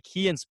together, and like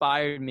he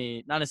inspired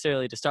me, not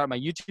necessarily to start my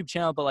YouTube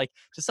channel, but like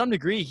to some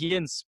degree he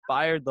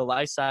inspired the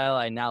lifestyle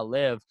I now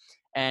live.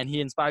 And he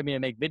inspired me to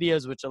make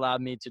videos, which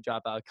allowed me to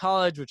drop out of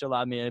college, which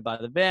allowed me to buy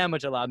the van,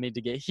 which allowed me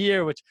to get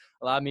here, which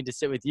allowed me to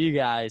sit with you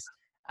guys.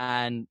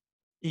 And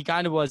he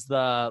kind of was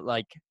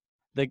the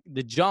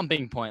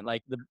jumping point,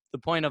 like the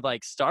point of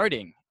like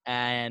starting.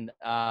 And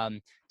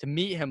to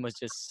meet him was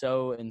just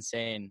so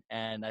insane,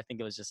 and I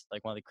think it was just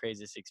like one of the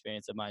craziest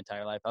experiences of my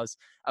entire life. I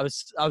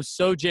was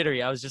so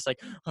jittery. I was just like,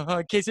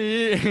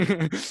 Casey.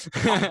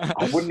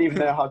 I wouldn't even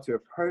know how to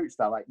approach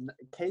that. Like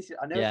Casey,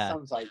 I know Yeah.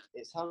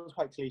 it sounds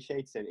quite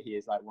cliche to say that he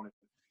is like one of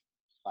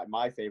like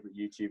my favorite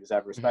YouTubers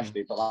ever,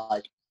 especially, but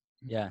like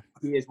Yeah,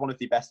 he is one of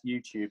the best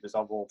YouTubers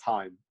of all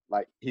time.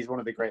 Like he's one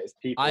of the greatest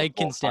people. I of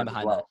all can stand time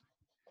as behind well.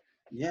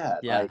 that. Yeah.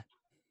 Yeah. Like,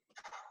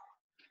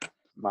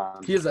 man,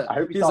 I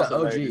hope he he's starts an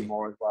uploading OG.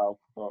 more as well.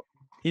 But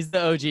He's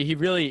the OG. He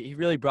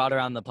really brought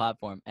around the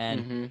platform,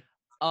 and Mm-hmm.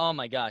 oh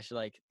my gosh,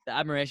 like the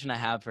admiration I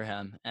have for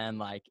him, and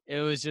like it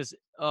was just,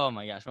 oh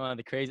my gosh, one of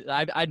the crazy.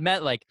 I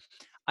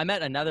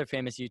met another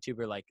famous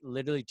YouTuber like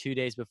literally 2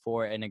 days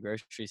before in a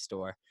grocery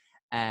store,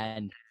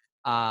 and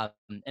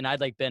And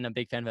I'd like been a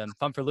big fan of him.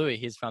 Fun for Louis.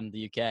 He's from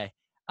the UK.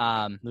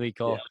 Louis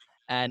Cole. Yeah.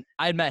 And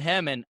I'd met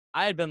him, and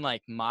I had been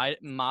like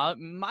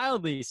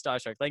mildly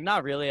starstruck, like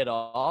not really at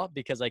all,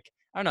 because like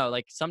I don't know,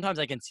 like sometimes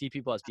I can see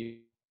people as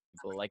people,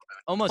 like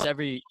almost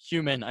every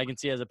human I can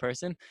see as a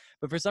person,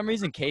 but for some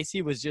reason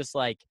Casey was just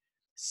like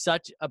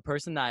such a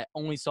person that I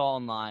only saw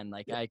online,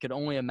 like I could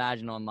only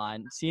imagine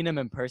online. Seeing him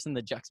in person,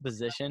 the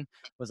juxtaposition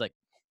was like,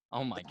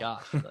 oh my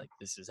gosh, like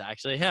this is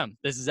actually him.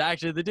 This is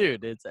actually the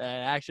dude. It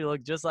actually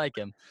looked just like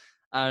him.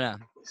 I don't know.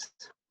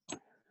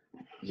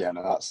 Yeah,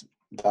 no,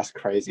 that's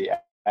crazy.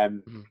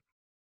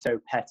 So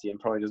petty and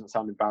probably doesn't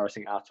sound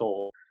embarrassing at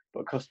all,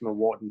 but a customer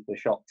walked into the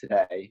shop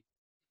today,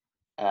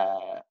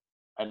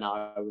 and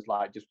I was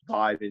like just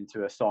vibing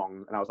to a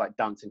song, and I was like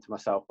dancing to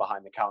myself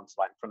behind the counter,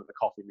 like in front of the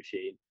coffee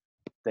machine.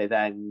 They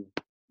then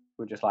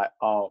were just like,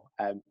 oh,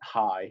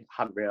 hi.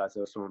 Hadn't realised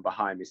there was someone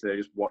behind me, so they're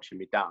just watching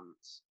me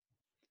dance,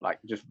 like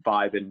just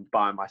vibing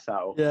by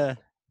myself. Yeah.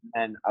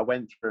 And I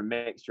went through a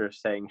mixture of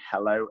saying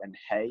hello and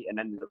hey, and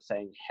ended up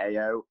saying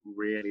heyo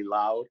really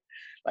loud.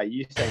 Like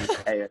you saying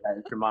heyo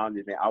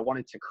reminded me, I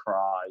wanted to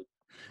cry.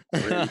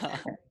 Really.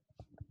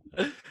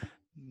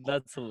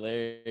 That's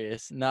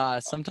hilarious. Nah,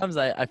 sometimes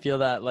I feel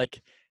that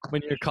like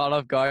when you're caught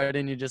off guard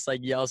and you just like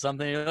yell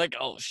something, you're like,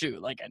 oh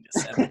shoot, like I just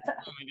said that.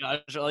 Oh my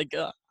gosh, or like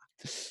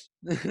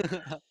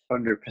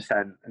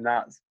 100%. And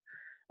that's,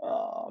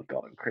 oh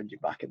god, I'm cringing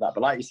back at that.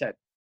 But like you said,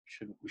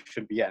 we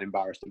shouldn't be getting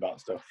embarrassed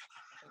about stuff.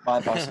 My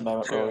embarrassing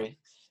moment, Rory,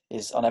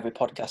 is on every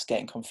podcast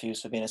getting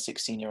confused for being a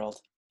 16-year-old.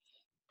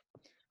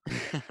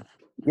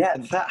 Yeah,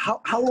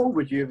 how old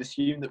would you have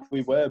assumed that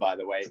we were, by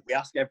the way? We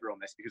ask everyone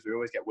this because we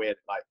always get weird,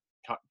 like,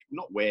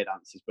 not weird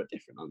answers, but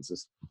different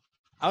answers.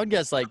 I would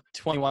guess like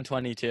 21,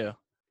 22.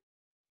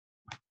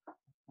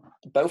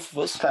 Both of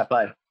us? Fair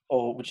play.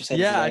 Or would you say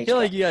Yeah, there's an I age feel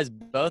like gap? you guys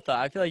both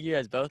are. I feel like you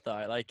guys both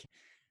are. Like,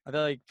 I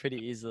feel like pretty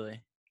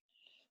easily.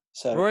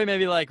 So, Rory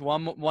maybe like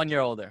one year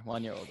older.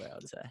 1 year older, I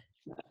would say.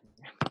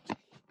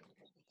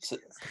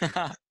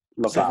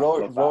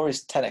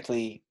 Rory's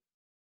technically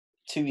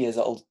 2 years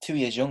old, 2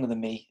 years younger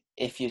than me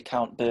if you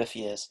count birth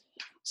years.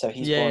 So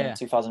he's born in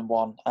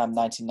 2001. I'm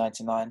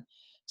 1999.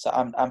 So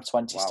I'm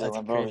 20 Wow, still. that's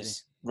And crazy.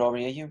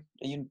 Rory, are you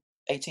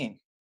 18?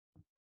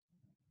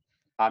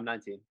 I'm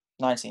 19.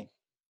 19.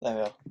 There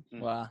we go.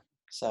 Wow,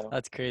 So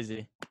that's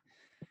crazy.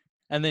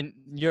 And then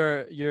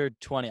you're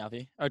 20,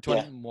 Avi, or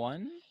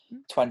 21?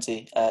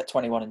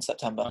 21 in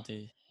September.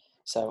 20.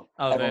 So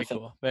Oh, very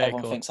cool. Very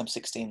everyone cool. thinks I'm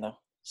 16 though.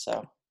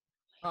 So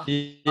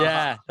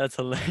Yeah, that's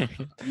hilarious.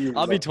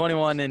 I'll be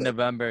 21 in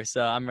November,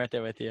 so I'm right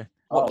there with you.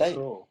 What date?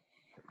 Cool.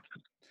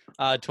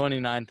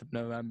 29th of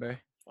November.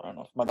 I don't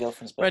know. My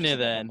girlfriend's Right birthday. near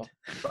the end.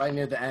 Right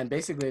near the end,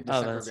 basically a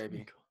December that's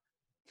baby. cool.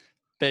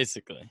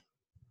 Basically.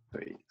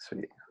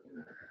 Sweet.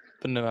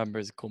 But November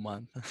is a cool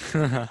month.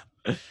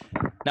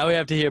 Now we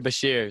have to hear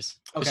Bashir's.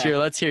 Okay. Bashir,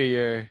 let's hear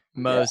your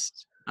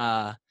most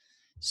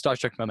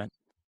starstruck moment.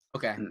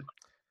 Okay.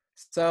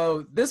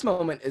 So this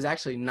moment is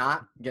actually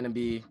not gonna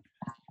be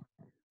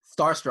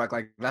starstruck.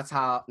 Like that's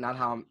not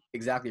how I'm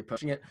exactly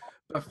approaching it.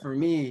 But for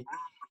me,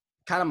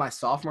 kind of my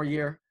sophomore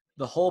year,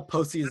 the whole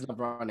postseason of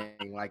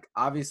running. Like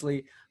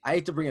obviously, I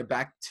hate to bring it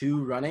back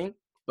to running,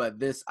 but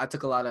I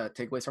took a lot of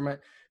takeaways from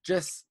it.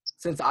 Just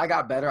since I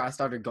got better, I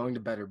started going to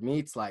better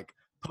meets, like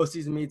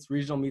postseason meets,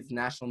 regional meets,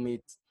 national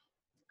meets.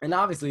 And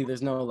obviously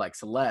there's no like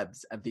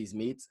celebs at these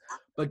meets,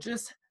 but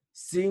just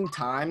seeing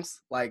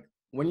times, like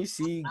when you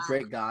see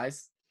great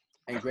guys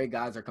and great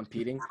guys are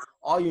competing,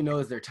 all you know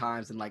is their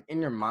times, and like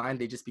in your mind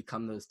they just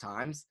become those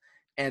times.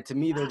 And to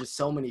me, there were just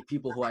so many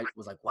people who I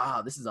was like,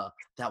 wow, this is that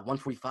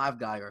 145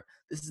 guy, or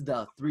this is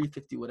the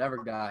 350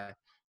 whatever guy.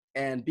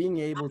 And being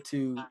able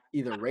to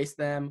either race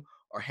them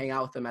or hang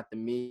out with them at the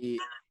meet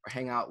or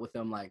hang out with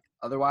them like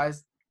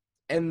otherwise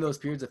in those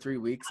periods of 3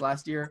 weeks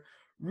last year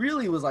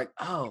really was like,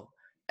 oh,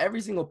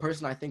 every single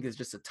person I think is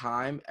just a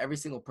time. Every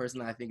single person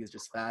that I think is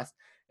just fast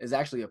is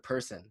actually a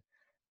person.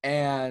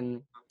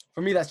 And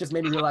for me, that's just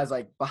made me realize,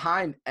 like,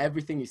 behind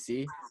everything you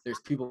see, there's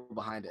people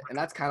behind it. And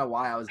that's kind of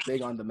why I was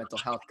big on the mental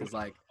health, because,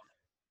 like,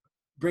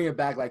 bring it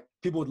back, like,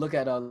 people would look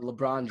at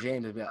LeBron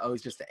James and be like, oh,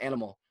 he's just an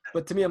animal.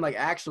 But to me, I'm like,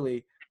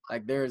 actually,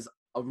 like, there's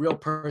a real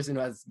person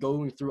who has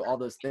going through all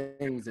those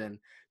things. And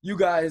you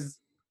guys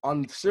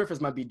on the surface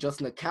might be just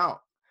an account.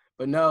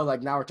 But no,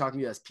 like, now we're talking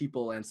to you as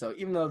people. And so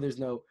even though there's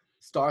no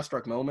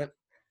starstruck moment,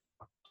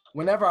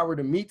 whenever I were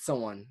to meet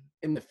someone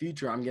in the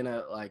future, I'm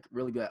gonna like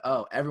really be like,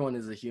 oh, everyone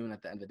is a human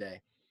at the end of the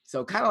day.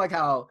 So kind of like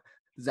how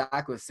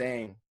Zach was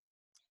saying,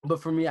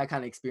 but for me, I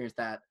kind of experienced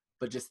that,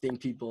 but just seeing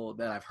people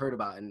that I've heard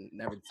about and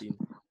never seen.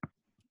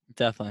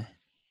 Definitely.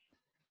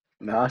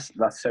 No,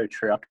 that's so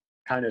true. I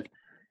kind of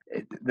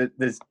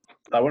there's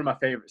like one of my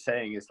favorite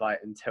saying is like,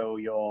 until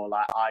your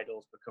like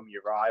idols become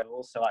your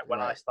rivals. So like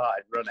when I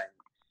started running,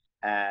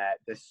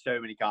 there's so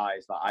many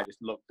guys that I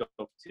just looked up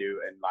to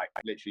and like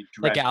literally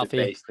dreamt of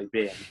basically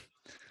being.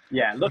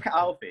 Yeah, look at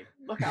Alfie.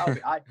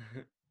 I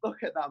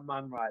look at that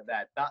man right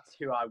there. That's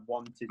who I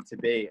wanted to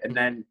be. And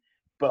then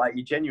but like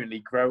you genuinely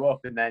grow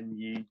up, and then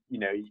you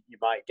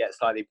might get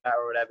slightly better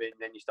or whatever, and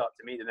then you start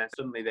to meet them, and then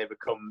suddenly they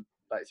become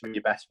like some of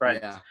your best friends.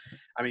 Yeah.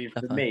 I mean,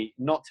 for Definitely. me,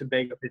 not to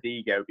big up his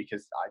ego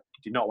because I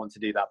do not want to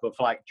do that, but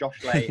for like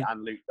Josh Lay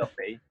and Luke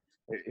Duffy,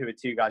 who are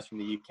two guys from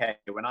the UK,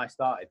 when I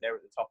started, they were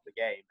at the top of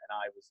the game, and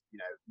I was,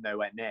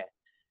 nowhere near.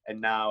 And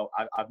now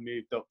I've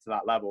moved up to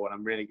that level, and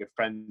I'm really good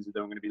friends with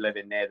them. I'm going to be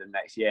living near them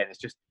next year, and it's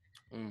just,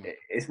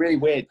 it's really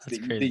weird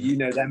that you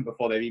know them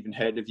before they've even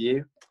heard of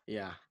you.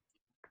 Yeah.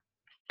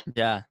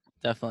 Yeah,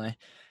 definitely.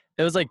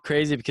 It was like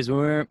crazy because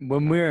when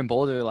we were in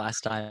Boulder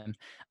last time,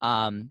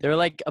 there were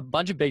like a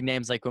bunch of big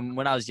names. Like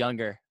when I was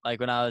younger, like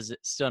when I was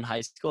still in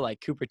high school, like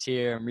Cooper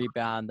Tier and Reed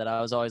Brown, that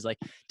I was always like,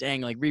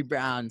 dang, like Reed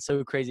Brown,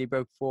 so crazy,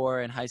 broke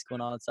 4 in high school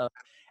and all that stuff.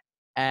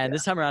 And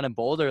this time around in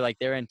Boulder, like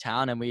they were in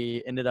town, and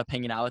we ended up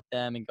hanging out with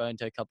them and going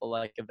to a couple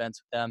like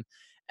events with them,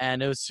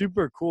 and it was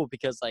super cool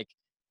because like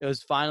it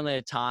was finally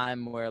a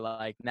time where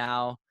like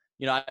now,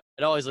 I'd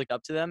always looked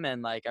up to them,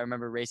 and like I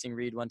remember racing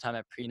Reed one time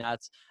at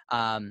pre-nuts.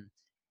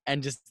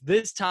 And just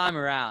this time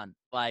around,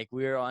 like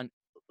we were on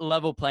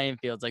level playing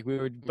fields, like we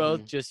were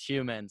both just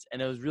humans,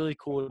 and it was really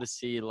cool to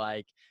see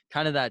like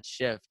kind of that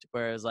shift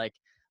where it was like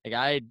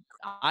I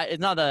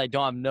it's not that I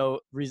don't have no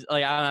reason,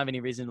 like I don't have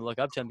any reason to look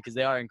up to them because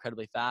they are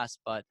incredibly fast,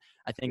 but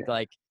I think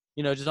like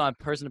just on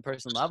a person to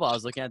person level, I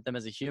was looking at them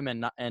as a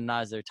human and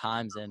not as their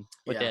times and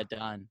what they had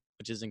done,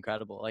 which is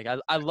incredible. Like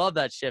I love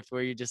that shift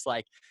where you just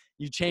like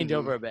you change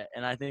over a bit,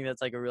 and I think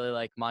that's like a really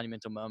like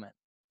monumental moment.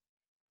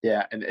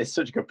 Yeah, and it's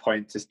such a good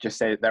point to just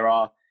say that there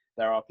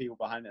are people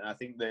behind it, and I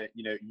think that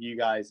you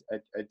guys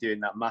are doing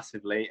that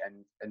massively,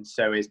 and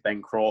so is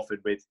Ben Crawford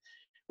with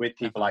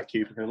people like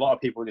Cooper. Because a lot of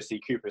people just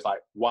see Cooper as like,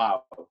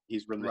 wow,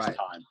 he's run this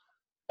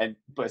time,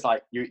 but it's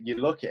like you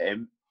look at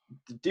him,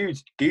 the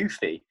dude's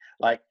goofy,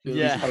 like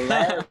he's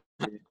hilarious,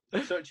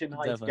 such a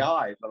nice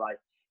guy, but like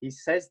he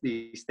says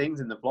these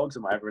things in the vlogs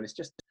and whatever, and it's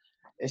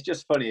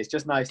just funny. It's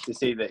just nice to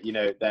see that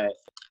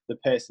the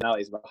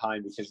personalities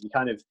behind, because you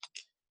kind of.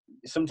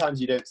 Sometimes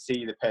you don't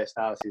see the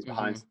personalities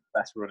behind the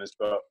best runners,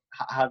 but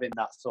having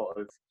that sort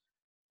of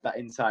that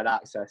inside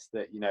access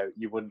that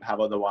you wouldn't have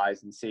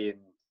otherwise, and seeing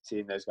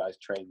those guys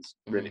trains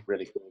really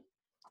really cool.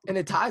 And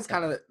it ties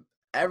kind of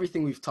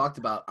everything we've talked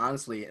about,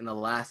 honestly, in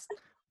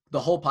the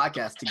whole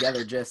podcast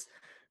together. Just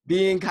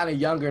being kind of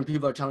younger and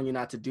people are telling you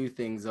not to do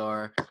things,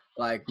 or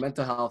like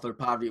mental health or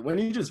poverty. When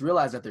you just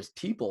realize that there's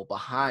people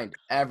behind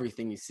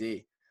everything you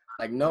see,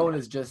 like no one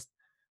is just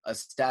a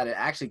stat. It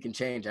actually can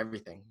change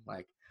everything.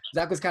 Like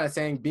Zach was kind of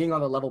saying, being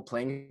on the level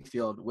playing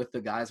field with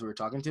the guys we were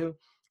talking to,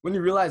 when you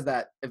realize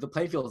that if the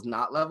playing field is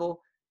not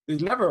level,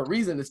 there's never a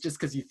reason. It's just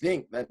because you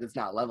think that it's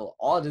not level.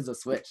 All it is a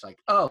switch. Like,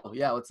 oh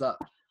yeah, what's up?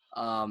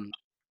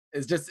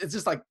 It's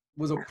just like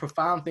was a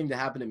profound thing to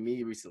happen to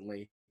me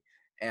recently,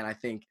 and I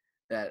think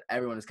that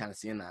everyone is kind of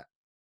seeing that.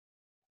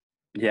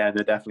 Yeah,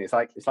 no, definitely.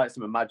 It's like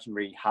some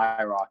imaginary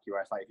hierarchy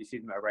where it's like if you see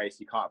them at a race,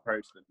 you can't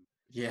approach them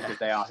because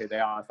they are who they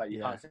are. It's like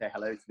you can't say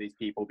hello to these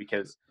people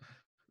because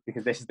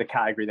this is the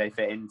category they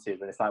fit into.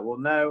 But it's like, well,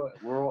 no,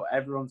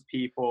 everyone's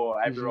people.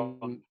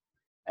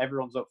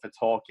 Everyone's up for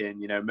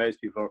talking.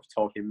 Most people are up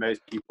for talking.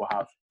 Most people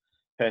have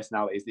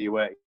personalities that you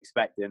weren't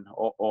expecting,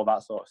 all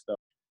that sort of stuff.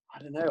 I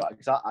don't know,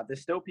 because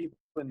there's still people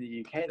in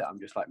the UK that I'm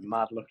just like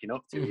mad looking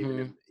up to,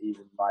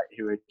 even like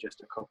who are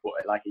just a couple,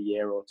 like a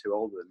year or two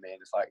older than me,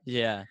 and it's like,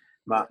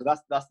 man,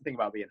 that's the thing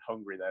about being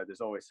hungry though.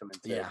 There's always something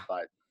to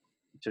like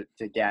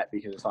to get,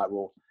 because it's like,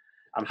 well,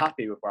 I'm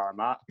happy with where I'm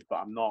at, but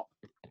I'm not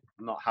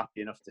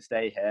happy enough to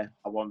stay here.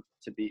 I want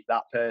to be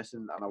that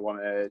person, and I want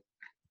to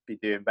be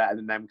doing better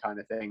than them, kind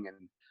of thing, and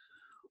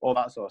all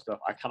that sort of stuff.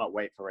 I cannot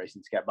wait for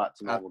racing to get back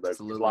to normal though,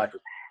 because life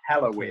is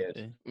hella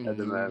weird at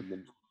the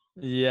moment.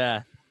 Yeah,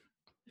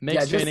 it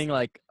makes training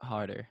like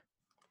harder.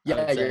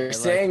 Yeah, you're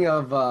saying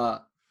of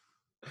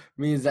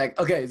me and Zach.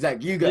 Okay,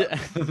 Zach, you go.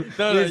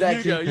 No,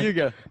 Zach, you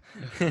go.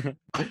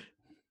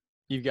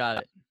 You got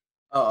it.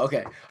 Oh,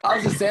 okay. I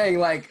was just saying,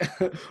 like,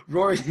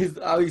 Rory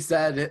always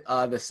said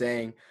the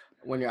saying,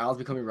 when your owls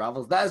becoming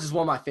rivals. That is just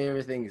one of my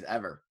favorite things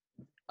ever.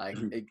 Like,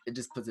 it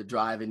just puts a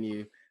drive in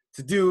you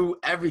to do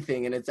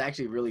everything, and it's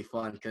actually really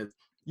fun because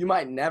you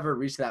might never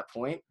reach that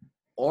point,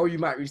 or you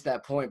might reach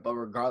that point, but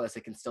regardless,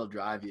 it can still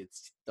drive you. It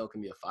still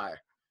can be a fire.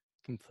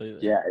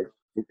 Completely. Yeah,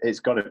 it's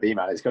got to be,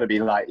 man. It's got to be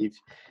like you've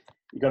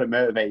got to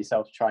motivate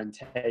yourself to try and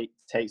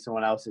take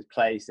someone else's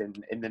place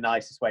in the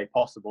nicest way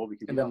possible.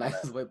 Because in the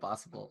nicest way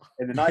possible.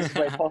 In the nicest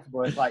way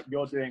possible, it's like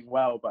you're doing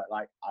well, but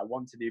like I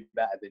want to do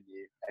better than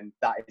you, and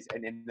that is,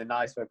 and in the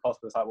nice way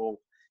possible, it's like, well,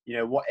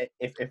 what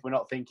if we're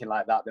not thinking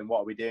like that, then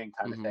what are we doing,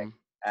 kind of thing.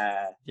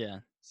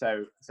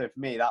 So for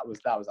me, that was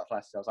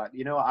athletics. I was like,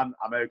 what, I'm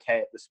okay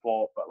at the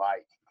sport, but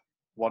like,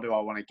 what do I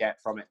want to get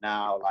from it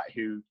now? Like,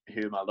 who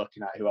am I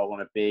looking at? Who I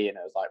want to be? And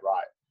it was like,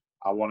 right,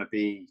 I want to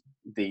be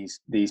these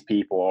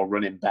people, or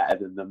running better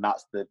than them.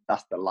 That's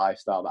the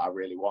lifestyle that I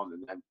really want.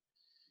 And then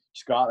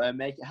just go out there and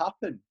make it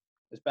happen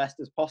as best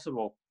as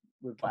possible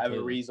with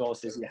whatever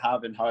resources you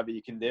have and however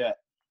you can do it.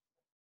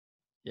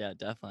 Yeah,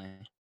 definitely.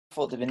 I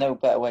thought there'd be no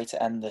better way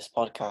to end this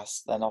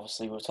podcast than,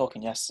 obviously, we were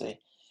talking yesterday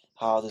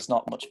how there's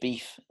not much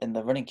beef in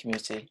the running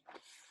community.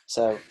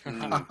 So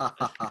I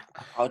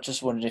was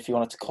just wondering if you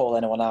wanted to call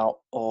anyone out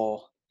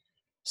or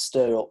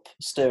stir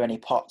any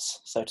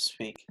pots, so to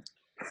speak.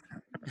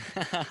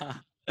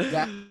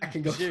 Zach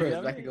can go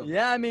first. Zach can go.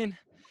 Yeah, I mean,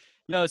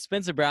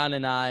 Spencer Brown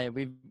and I,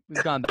 we've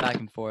gone back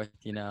and forth,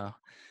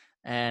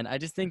 and I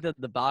just think that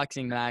the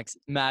boxing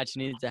match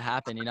needs to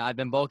happen. I've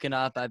been bulking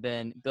up, I've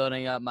been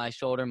building up my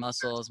shoulder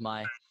muscles,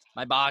 my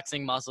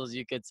boxing muscles,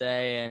 you could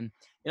say, and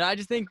I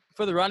just think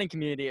for the running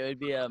community, it would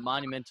be a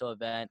monumental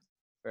event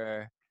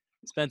for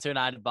Spencer and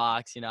I to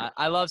box.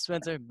 I love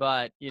Spencer,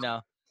 but we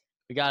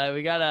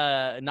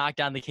gotta knock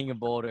down the king of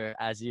Boulder,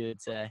 as you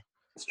would say.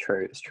 It's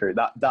true.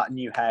 That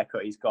new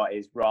haircut he's got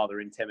is rather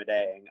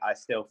intimidating. I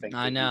still think.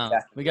 I know.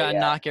 We gotta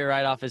knock it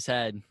right off his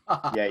head.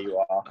 Yeah, you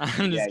are.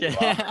 I'm just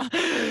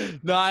kidding.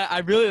 No, I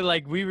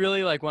really we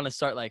really want to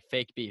start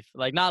fake beef.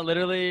 Not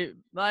literally.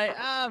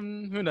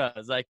 Who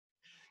knows?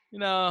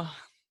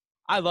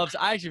 I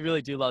actually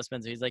really do love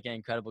Spencer. He's an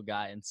incredible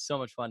guy and so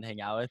much fun to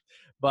hang out with.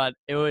 But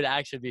it would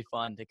actually be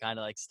fun to kind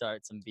of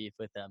start some beef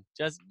with him,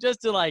 just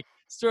to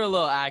stir a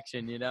little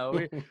action.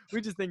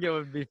 We just think it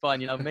would be fun.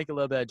 Make a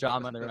little bit of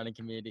drama in the running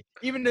community,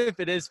 even if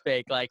it is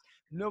fake.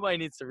 Nobody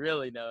needs to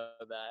really know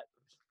that.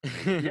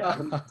 Yeah,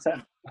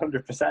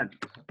 100%.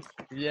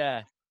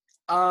 Yeah.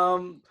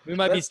 We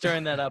might be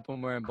stirring that up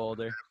when we're in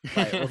Boulder.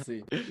 Right, we'll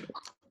see.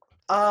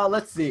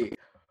 Let's see.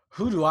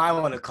 Who do I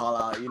want to call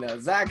out?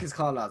 Zach is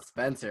calling out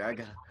Spencer.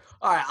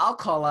 All right, I'll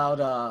call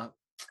out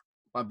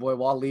my boy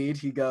Waleed.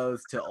 He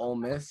goes to Ole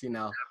Miss.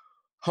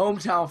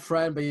 Hometown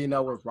friend, but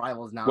we're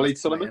rivals now. Waleed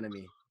Suleiman.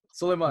 Enemy.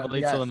 Suleiman.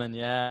 Waleed Yes. Suleiman,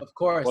 yeah. Of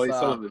course. Waleed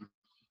Suleiman.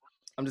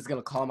 I'm just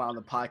gonna call him out on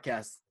the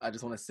podcast. I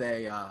just want to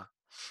say,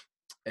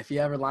 if he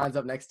ever lines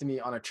up next to me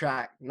on a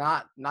track,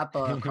 not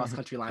the cross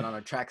country line, on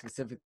a track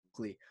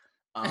specifically,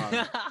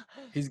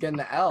 he's getting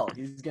the L.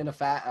 He's getting a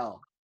fat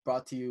L.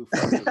 Brought to you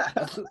from me.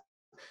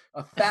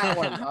 A fat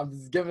one. I'm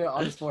just giving it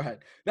on his forehead.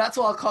 That's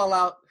what I'll call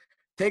out.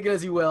 Take it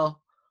as you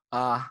will.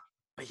 But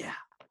yeah,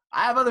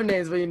 I have other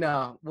names, but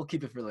we'll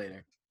keep it for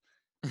later.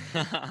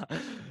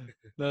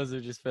 Those are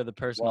just for the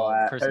personal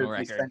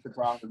record. Spencer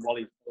Brown and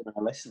Wally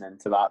are listening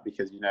to that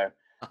because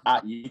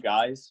at you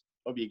guys,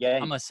 up your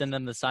game. I'm gonna send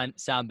them the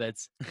sound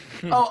bits.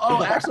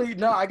 oh, actually,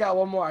 no, I got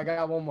one more.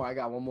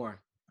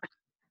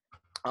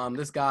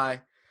 This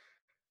guy.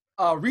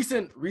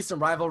 Recent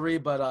rivalry,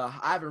 but I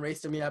haven't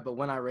raced him yet. But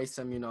when I race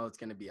him, it's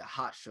gonna be a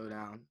hot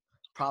showdown.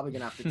 Probably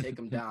gonna have to take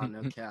him down.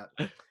 No cap.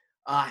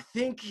 I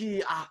think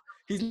he's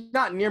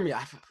not near me.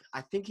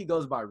 I think he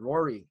goes by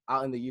Rory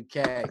out in the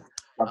UK.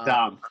 God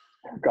damn.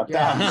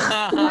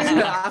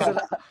 I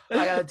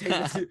gotta take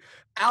this to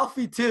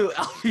Alfie too.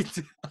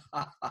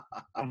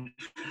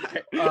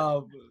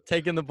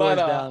 Taking the boys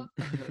down.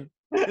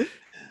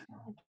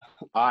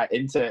 All right,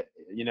 into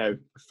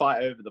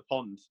fight over the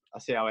pond. I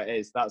see how it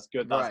is. That's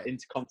good. That's right.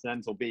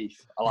 Intercontinental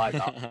beef. I like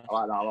that. I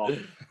like that a lot.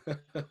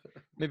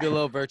 Maybe a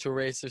little virtual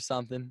race or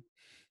something.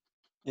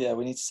 Yeah,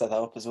 we need to set that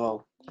up as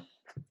well.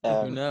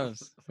 Who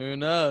knows?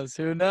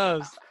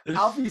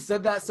 Alfie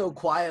said that so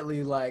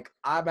quietly,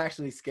 I'm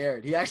actually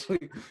scared. He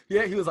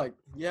was like,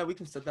 yeah, we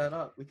can set that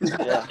up. We can set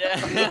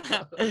that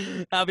up.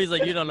 Alfie's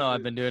like, you don't know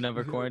I've been doing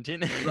over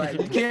quarantine. Right.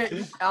 You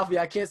can't, Alfie,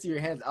 I can't see your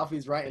hands.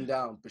 Alfie's writing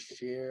down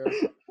Bashir.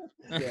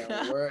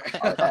 Yeah,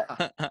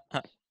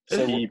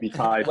 so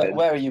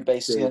where are you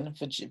based in?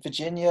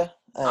 Virginia?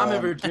 I'm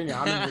in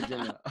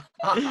Virginia.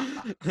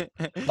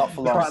 Not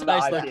for long.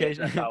 Nice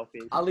location.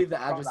 I'll leave the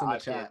address in the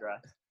chat.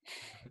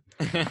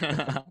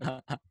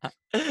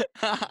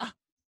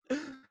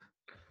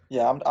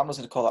 Yeah, I'm just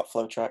gonna call that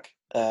flow track.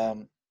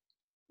 Don't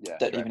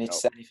even need to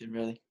say anything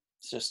really.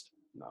 It's just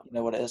you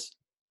know what it is.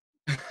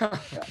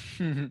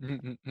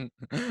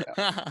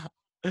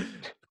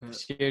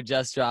 Bashir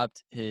just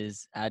dropped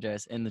his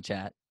address in the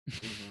chat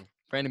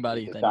for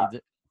anybody that needs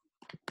it.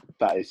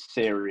 That is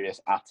serious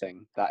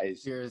atting. That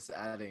is serious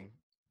atting.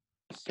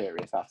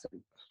 Serious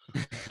atting.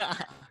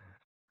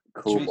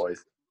 Cool,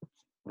 boys.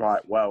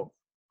 Right, well,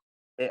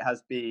 it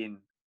has been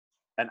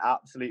an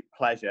absolute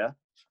pleasure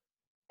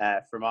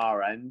from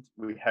our end.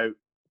 We hope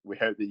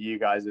that you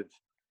guys have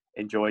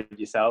enjoyed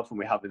yourself and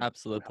we haven't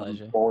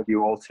bored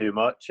you all too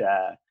much.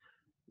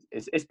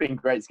 It's been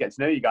great to get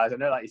to know you guys. I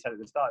know, like you said at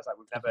the start, it's like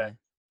we've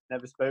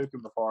never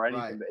spoken before or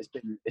anything, but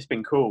it's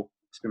been cool.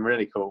 It's been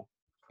really cool.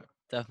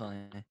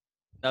 Definitely.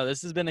 No,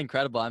 this has been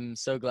incredible. I'm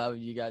so glad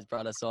you guys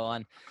brought us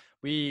on.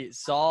 We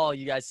saw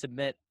you guys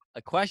submit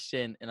a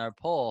question in our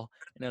poll,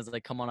 and it was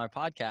like, come on our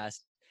podcast.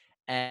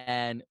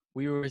 And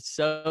we were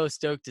so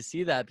stoked to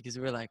see that because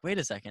we were like, wait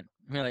a second.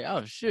 We were like,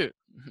 oh, shoot.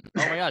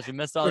 Oh, my gosh, we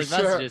missed all these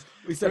messages.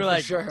 We were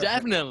like,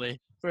 definitely.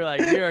 We were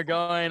like, we are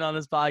going on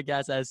this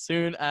podcast as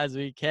soon as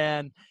we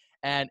can.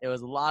 And it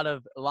was a lot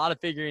of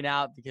figuring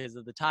out because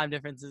of the time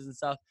differences and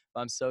stuff. But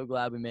I'm so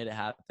glad we made it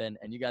happen.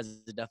 And you guys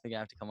are definitely going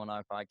to have to come on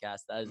our podcast.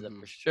 That is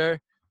for sure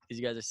because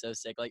you guys are so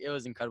sick. Like, it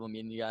was incredible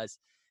meeting you guys.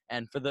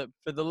 And for the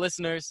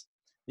listeners,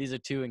 these are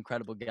two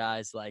incredible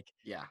guys. Like,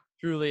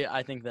 truly,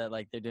 I think that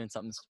like they're doing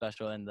something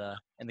special in the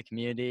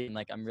community, and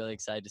like I'm really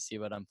excited to see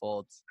what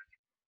unfolds.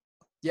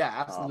 Yeah,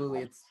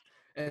 absolutely.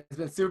 It's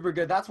been super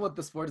good. That's what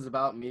the sport is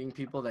about, meeting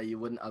people that you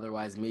wouldn't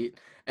otherwise meet.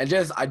 And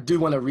just, I do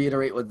want to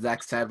reiterate what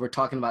Zach said. We're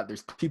talking about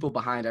there's people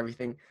behind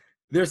everything.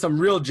 There's some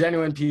real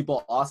genuine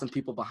people, awesome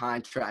people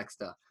behind track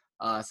stuff.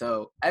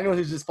 So anyone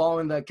who's just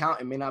following the account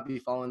and may not be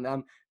following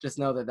them, just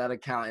know that that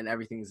account and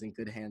everything is in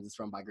good hands. It's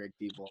run by great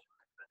people.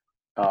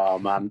 Oh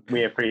man,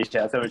 we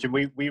appreciate it so much, and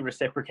we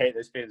reciprocate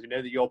those feelings. We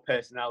know that your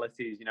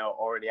personality is, you know,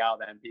 already out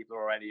there, and people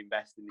are already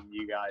investing in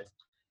you guys,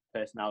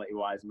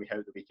 personality-wise, and we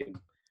hope that we can,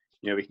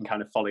 you know, we can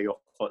kind of follow your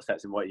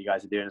footsteps in what you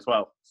guys are doing as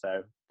well.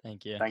 So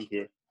Thank you. Thank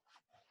you.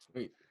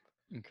 Sweet.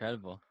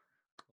 Incredible.